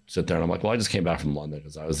I sit there and I'm like, well, I just came back from London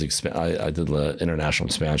because I did the international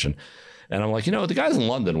expansion. And I'm like, the guys in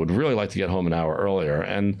London would really like to get home an hour earlier.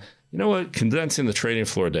 And you know what? Condensing the trading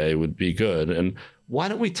floor day would be good. And why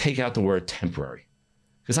don't we take out the word temporary?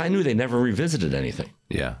 Because I knew they never revisited anything.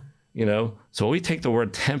 Yeah. So we take the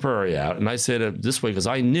word temporary out. And I said it this way because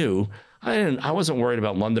I knew I wasn't worried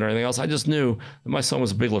about London or anything else. I just knew that my son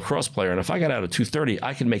was a big lacrosse player. And if I got out at 2:30,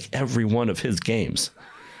 I could make every one of his games.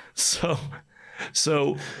 So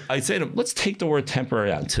I say to him, let's take the word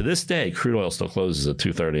temporary out. And to this day, crude oil still closes at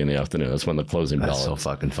 2:30 in the afternoon. That's when the closing bell is. That's so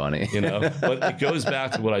fucking funny. But it goes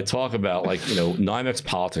back to what I talk about. NYMEX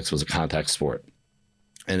politics was a contact sport.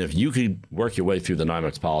 And if you could work your way through the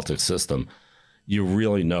NYMEX politics system, you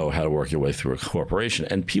really know how to work your way through a corporation.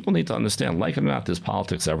 And people need to understand, like it or not, there's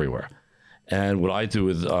politics everywhere. And what I do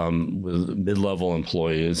with mid-level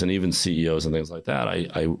employees and even CEOs and things like that,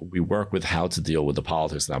 we work with how to deal with the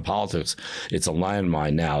politics. Now, politics, it's a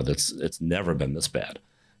landmine now it's never been this bad.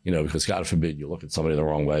 Because God forbid you look at somebody the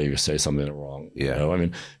wrong way, you say something wrong. Yeah.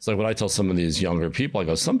 It's like what I tell some of these younger people, I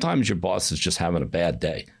go, sometimes your boss is just having a bad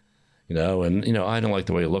day. I don't like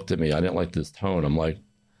the way you looked at me. I didn't like this tone. I'm like,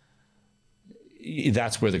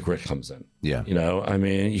 that's where the grit comes in. Yeah. You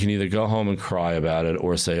can either go home and cry about it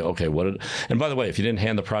or say, okay, and by the way, if you didn't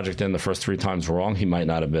hand the project in the first 3 times wrong, he might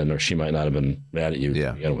not have been, or she might not have been mad at you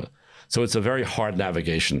to begin with. So it's a very hard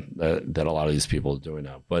navigation that a lot of these people are doing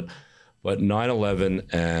now. But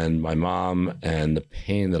 9/11 and my mom and the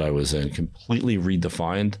pain that I was in completely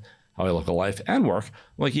redefined how I look at life and work.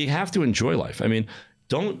 Like, you have to enjoy life.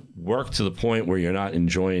 Don't work to the point where you're not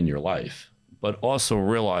enjoying your life. But also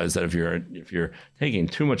realize that if you're taking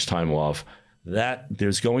too much time off, that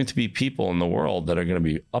there's going to be people in the world that are going to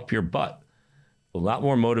be up your butt, a lot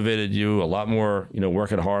more motivated you, a lot more,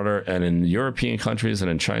 working harder. And in European countries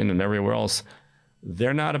and in China and everywhere else,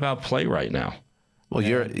 they're not about play right now. Well,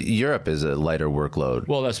 Europe is a lighter workload.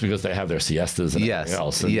 Well, that's because they have their siestas and everything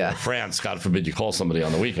else. And France, God forbid you call somebody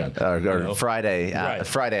on the weekend. Or Friday,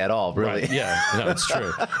 Friday at all, really. Right. Yeah, it's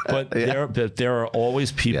true. But there are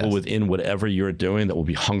always people within whatever you're doing that will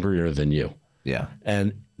be hungrier than you. Yeah.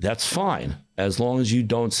 And that's fine, as long as you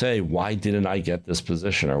don't say, why didn't I get this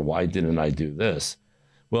position, or why didn't I do this?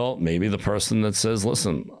 Well, maybe the person that says,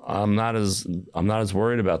 listen, I'm not as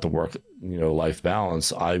worried about the work, life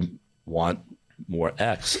balance. I want more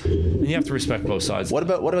X. And you have to respect both sides. What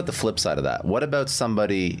about the flip side of that? What about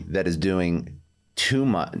somebody that is doing too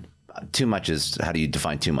much? Too much is, how do you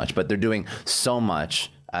define too much? But they're doing so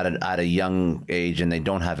much at a young age, and they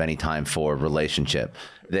don't have any time for relationship.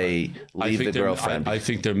 They leave the girlfriend. I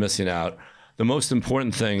think they're missing out. The most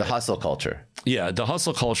important thing, the hustle culture. Yeah, the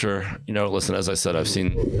hustle culture. Listen, as I said, I've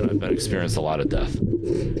experienced a lot of death.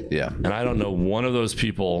 Yeah, and I don't know one of those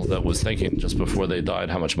people that was thinking just before they died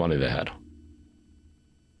how much money they had.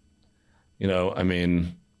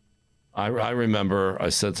 I remember I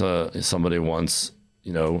said to somebody once, I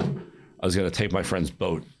was going to take my friend's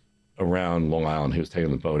boat around Long Island. He was taking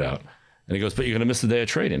the boat out. And he goes, but you're going to miss the day of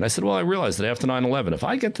trading. I said, well, I realized that after 9/11, if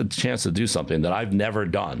I get the chance to do something that I've never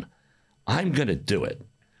done, I'm going to do it.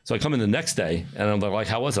 So I come in the next day and I'm like,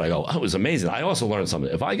 how was it? I go, oh, it was amazing. I also learned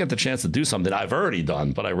something. If I get the chance to do something I've already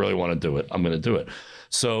done, but I really want to do it, I'm going to do it.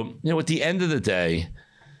 So, at the end of the day,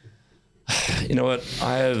 you know what?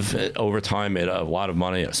 I have over time made a lot of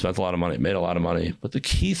money. I've spent a lot of money, made a lot of money. But the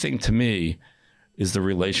key thing to me is the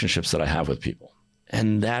relationships that I have with people.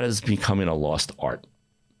 And that is becoming a lost art,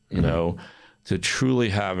 to truly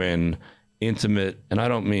having intimate, and I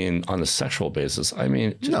don't mean on a sexual basis. I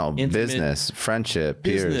mean, business, friendship,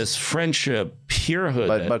 peers. Business, friendship,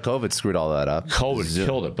 peerhood. But COVID screwed all that up. COVID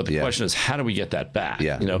killed it. But the question is, how do we get that back?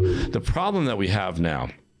 Yeah. The problem that we have now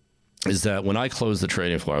is that when I closed the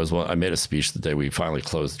trading floor, I made a speech the day we finally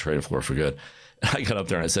closed the trading floor for good. I got up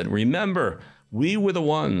there and I said, remember, we were the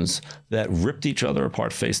ones that ripped each other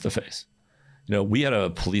apart face to face. We had a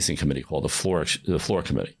policing committee called the floor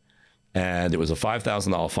committee. And it was a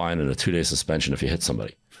 $5,000 fine and a 2-day suspension if you hit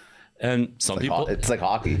somebody. And it's like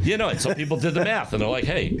hockey. And some people did the math and they're like,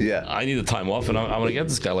 hey, I need the time off and I'm going to get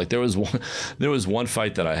this guy. Like there was one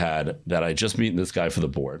fight that I had that I just meeting this guy for the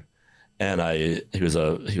board. And he was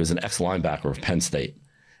an ex-linebacker of Penn State.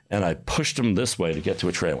 And I pushed him this way to get to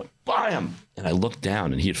a trail. I went, bam! And I looked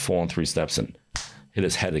down and he had fallen 3 steps and hit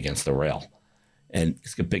his head against the rail. And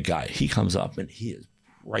he's a big guy. He comes up and he is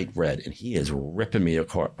bright red and he is ripping me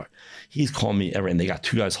apart. He's calling me and they got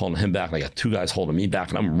 2 guys holding him back and I got 2 guys holding me back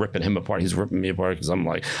and I'm ripping him apart. He's ripping me apart because I'm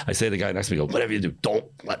like, I say to the guy next to me, go, whatever you do, don't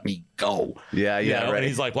let me go. Yeah. Right. And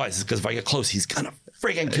he's like, why? Because if I get close, he's gonna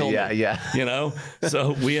freaking kill me. Yeah.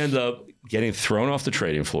 So we end up getting thrown off the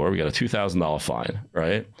trading floor. We got a $2,000 fine,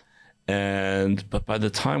 right? But by the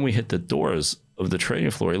time we hit the doors of the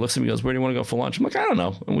trading floor, he looks at me and goes, where do you want to go for lunch? I'm like, I don't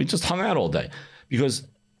know. And we just hung out all day because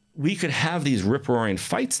we could have these rip-roaring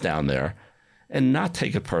fights down there and not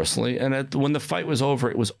take it personally. And when the fight was over,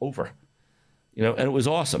 it was over. And it was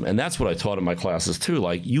awesome. And that's what I taught in my classes too.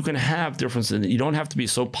 Like you can have differences. You don't have to be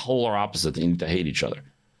so polar opposite that you need to hate each other.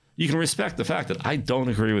 You can respect the fact that I don't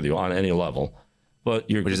agree with you on any level.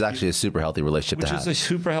 Which is actually a super healthy relationship to have. Which is a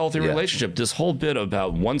super healthy relationship. This whole bit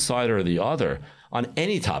about one side or the other on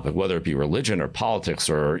any topic, whether it be religion or politics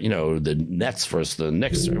or, the Nets versus the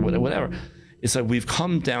Knicks or whatever. It's like we've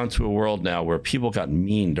come down to a world now where people got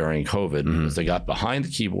mean during COVID because they got behind the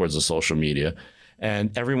keyboards of social media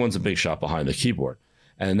and everyone's a big shot behind the keyboard.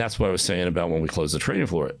 And that's what I was saying about when we closed the trading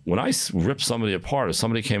floor. When I ripped somebody apart, if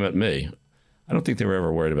somebody came at me, I don't think they were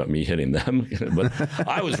ever worried about me hitting them, but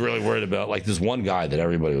I was really worried about like this one guy that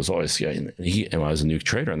everybody was always scared. And I was a new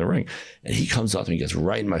trader in the ring, and he comes up and he gets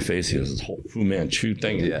right in my face. He does this whole Fu Manchu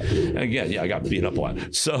thing. Yeah. And again, I got beat up a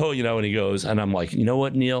lot. So, and he goes, and I'm like, you know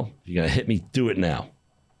what, Neil, you're going to hit me, do it now,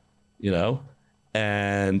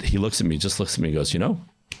 and he looks at me and goes, he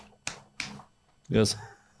goes,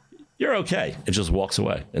 you're okay. It just walks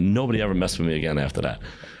away. And nobody ever messed with me again after that,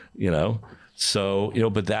 So,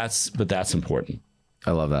 but that's important.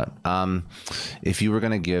 I love that. If you were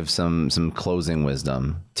going to give some closing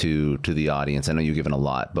wisdom to the audience, I know you've given a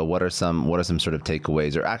lot, but what are some sort of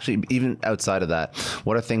takeaways, or actually even outside of that,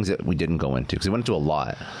 what are things that we didn't go into? Because we went into a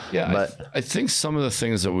lot. Yeah, but I think some of the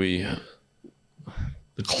things that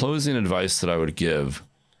the closing advice that I would give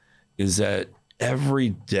is that every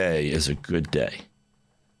day is a good day,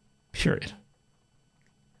 period.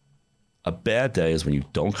 A bad day is when you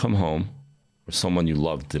don't come home or someone you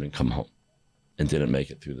loved didn't come home and didn't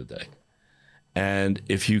make it through the day. And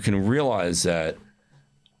if you can realize that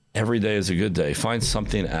every day is a good day, find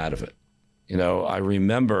something out of it. I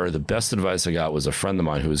remember the best advice I got was a friend of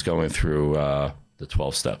mine who was going through the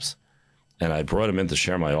 12 steps. And I brought him in to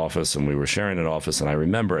share my office, and we were sharing an office. And I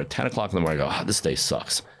remember at 10 o'clock in the morning, I go, this day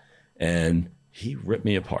sucks. And he ripped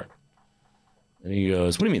me apart. And he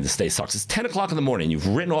goes, what do you mean this day sucks? It's 10 o'clock in the morning. You've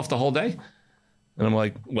written off the whole day? And I'm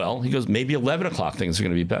like, well, he goes, maybe 11 o'clock things are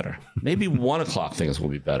going to be better. Maybe 1 o'clock things will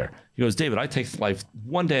be better. He goes, David, I take life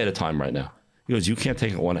one day at a time right now. He goes, you can't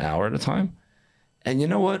take it 1 hour at a time? And you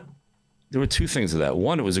know what? There were two things of that.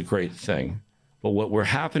 One, it was a great thing. But what we're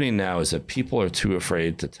happening now is that people are too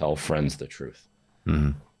afraid to tell friends the truth.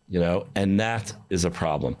 Mm-hmm. And that is a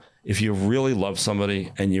problem. If you really love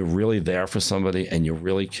somebody and you're really there for somebody and you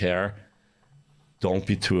really care, don't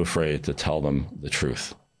be too afraid to tell them the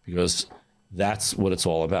truth, because that's what it's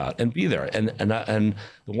all about. And be there. And the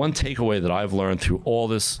one takeaway that I've learned through all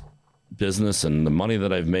this business and the money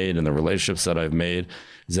that I've made and the relationships that I've made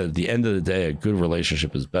is that at the end of the day, a good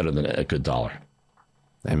relationship is better than a good dollar.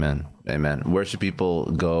 Amen. Where should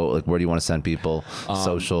people go? Like, where do you want to send people?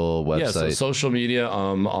 Social, website? Yeah, so social media.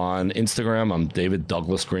 On Instagram, I'm David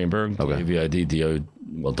Douglas Greenberg. Okay.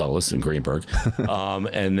 DAVID, Douglas and Greenberg.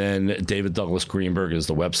 And then David Douglas Greenberg is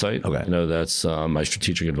the website. Okay. That's my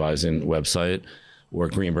strategic advising website, or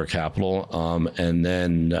Greenberg Capital. And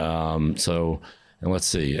then, and let's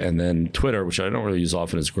see. And then Twitter, which I don't really use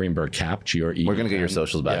often, is Greenberg Cap, GRE. We're going to get your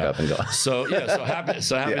socials back up and go. So happy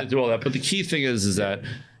to do all that. But the key thing is that,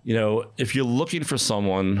 if you're looking for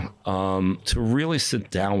someone to really sit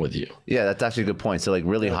down with you. Yeah, that's actually a good point. So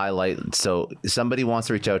really highlight. So if somebody wants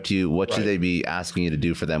to reach out to you, what should they be asking you to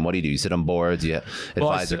do for them? What do? You sit on boards? You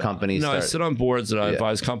advise their companies? I sit on boards and I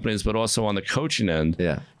advise companies, but also on the coaching end.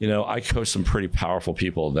 Yeah. I coach some pretty powerful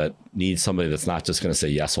people that need somebody that's not just going to say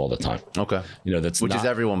yes all the time. Okay. Which is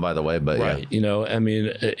everyone, by the way, but right. Yeah.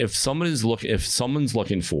 If someone's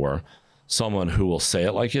looking for someone who will say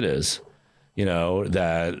it like it is,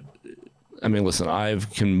 that, I mean, listen, I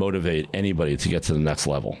can motivate anybody to get to the next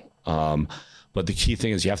level. But the key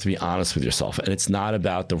thing is you have to be honest with yourself. And it's not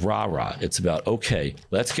about the rah-rah. It's about, okay,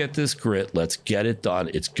 let's get this grit. Let's get it done.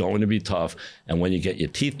 It's going to be tough. And when you get your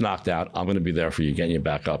teeth knocked out, I'm going to be there for you, getting you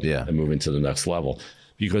back up and moving to the next level.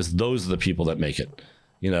 Because those are the people that make it.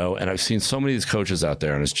 And I've seen so many of these coaches out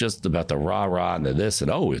there, and it's just about the rah-rah and the this,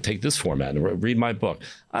 and take this format and read my book.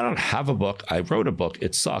 I don't have a book. I wrote a book.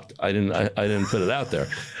 It sucked. I didn't put it out there.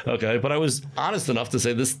 Okay. But I was honest enough to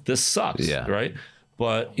say this sucks. Yeah. Right.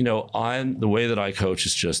 But, the way that I coach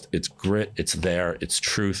is just, it's grit, it's there, it's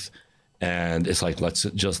truth. And it's like, let's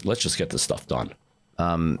just get this stuff done.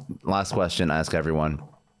 Last question I ask everyone.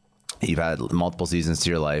 You've had multiple seasons to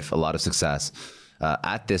your life, a lot of success.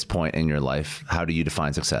 At this point in your life, how do you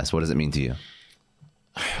define success? What does it mean to you?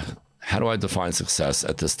 How do I define success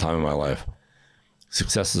at this time in my life?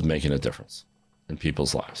 Success is making a difference in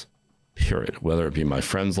people's lives, period. Whether it be my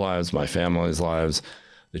friends' lives, my family's lives,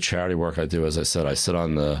 the charity work I do. As I said, I sit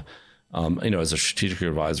on the, as a strategic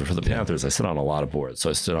advisor for the Panthers, I sit on a lot of boards. So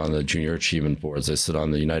I sit on the Junior Achievement boards. I sit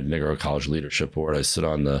on the United Negro College Leadership Board. I sit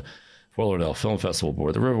on the Fort Lauderdale Film Festival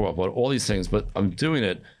board, the Riverwalk board, all these things. But I'm doing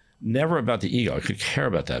it never about the ego. I could care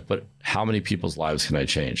about that. But how many people's lives can I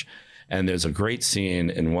change? And there's a great scene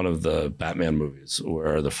in one of the Batman movies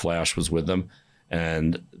where the Flash was with them.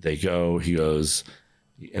 And he goes,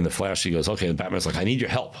 in the Flash, he goes, okay, the Batman's like, I need your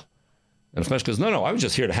help. And the Flash goes, no, I was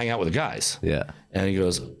just here to hang out with the guys. Yeah. And he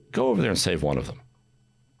goes, go over there and save one of them.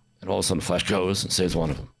 And all of a sudden, the Flash goes and saves one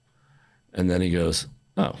of them. And then he goes,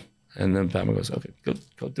 oh. And then Batman goes, okay,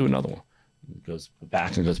 go do another one. He goes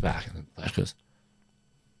back and goes back. And then the Flash goes,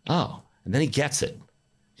 oh. And then he gets it.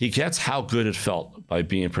 He gets how good it felt by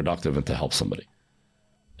being productive and to help somebody.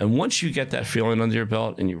 And once you get that feeling under your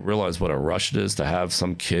belt and you realize what a rush it is to have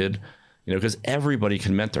some kid, because everybody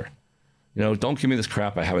can mentor. Don't give me this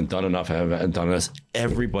crap. I haven't done enough. I haven't done this.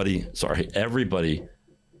 Everybody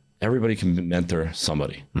can mentor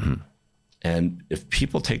somebody. Mm-hmm. And if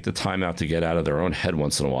people take the time out to get out of their own head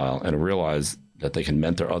once in a while and realize that they can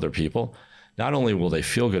mentor other people, not only will they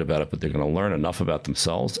feel good about it, but they're going to learn enough about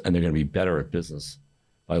themselves and they're going to be better at business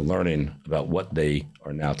by learning about what they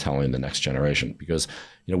are now telling the next generation. Because,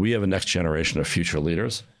 we have a next generation of future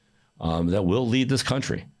leaders that will lead this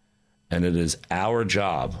country. And it is our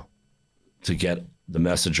job to get the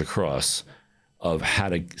message across of how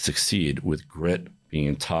to succeed with grit,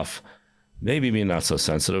 being tough, maybe being not so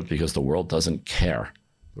sensitive because the world doesn't care.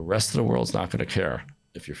 The rest of the world's not going to care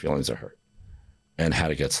if your feelings are hurt, and how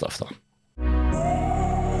to get stuff done.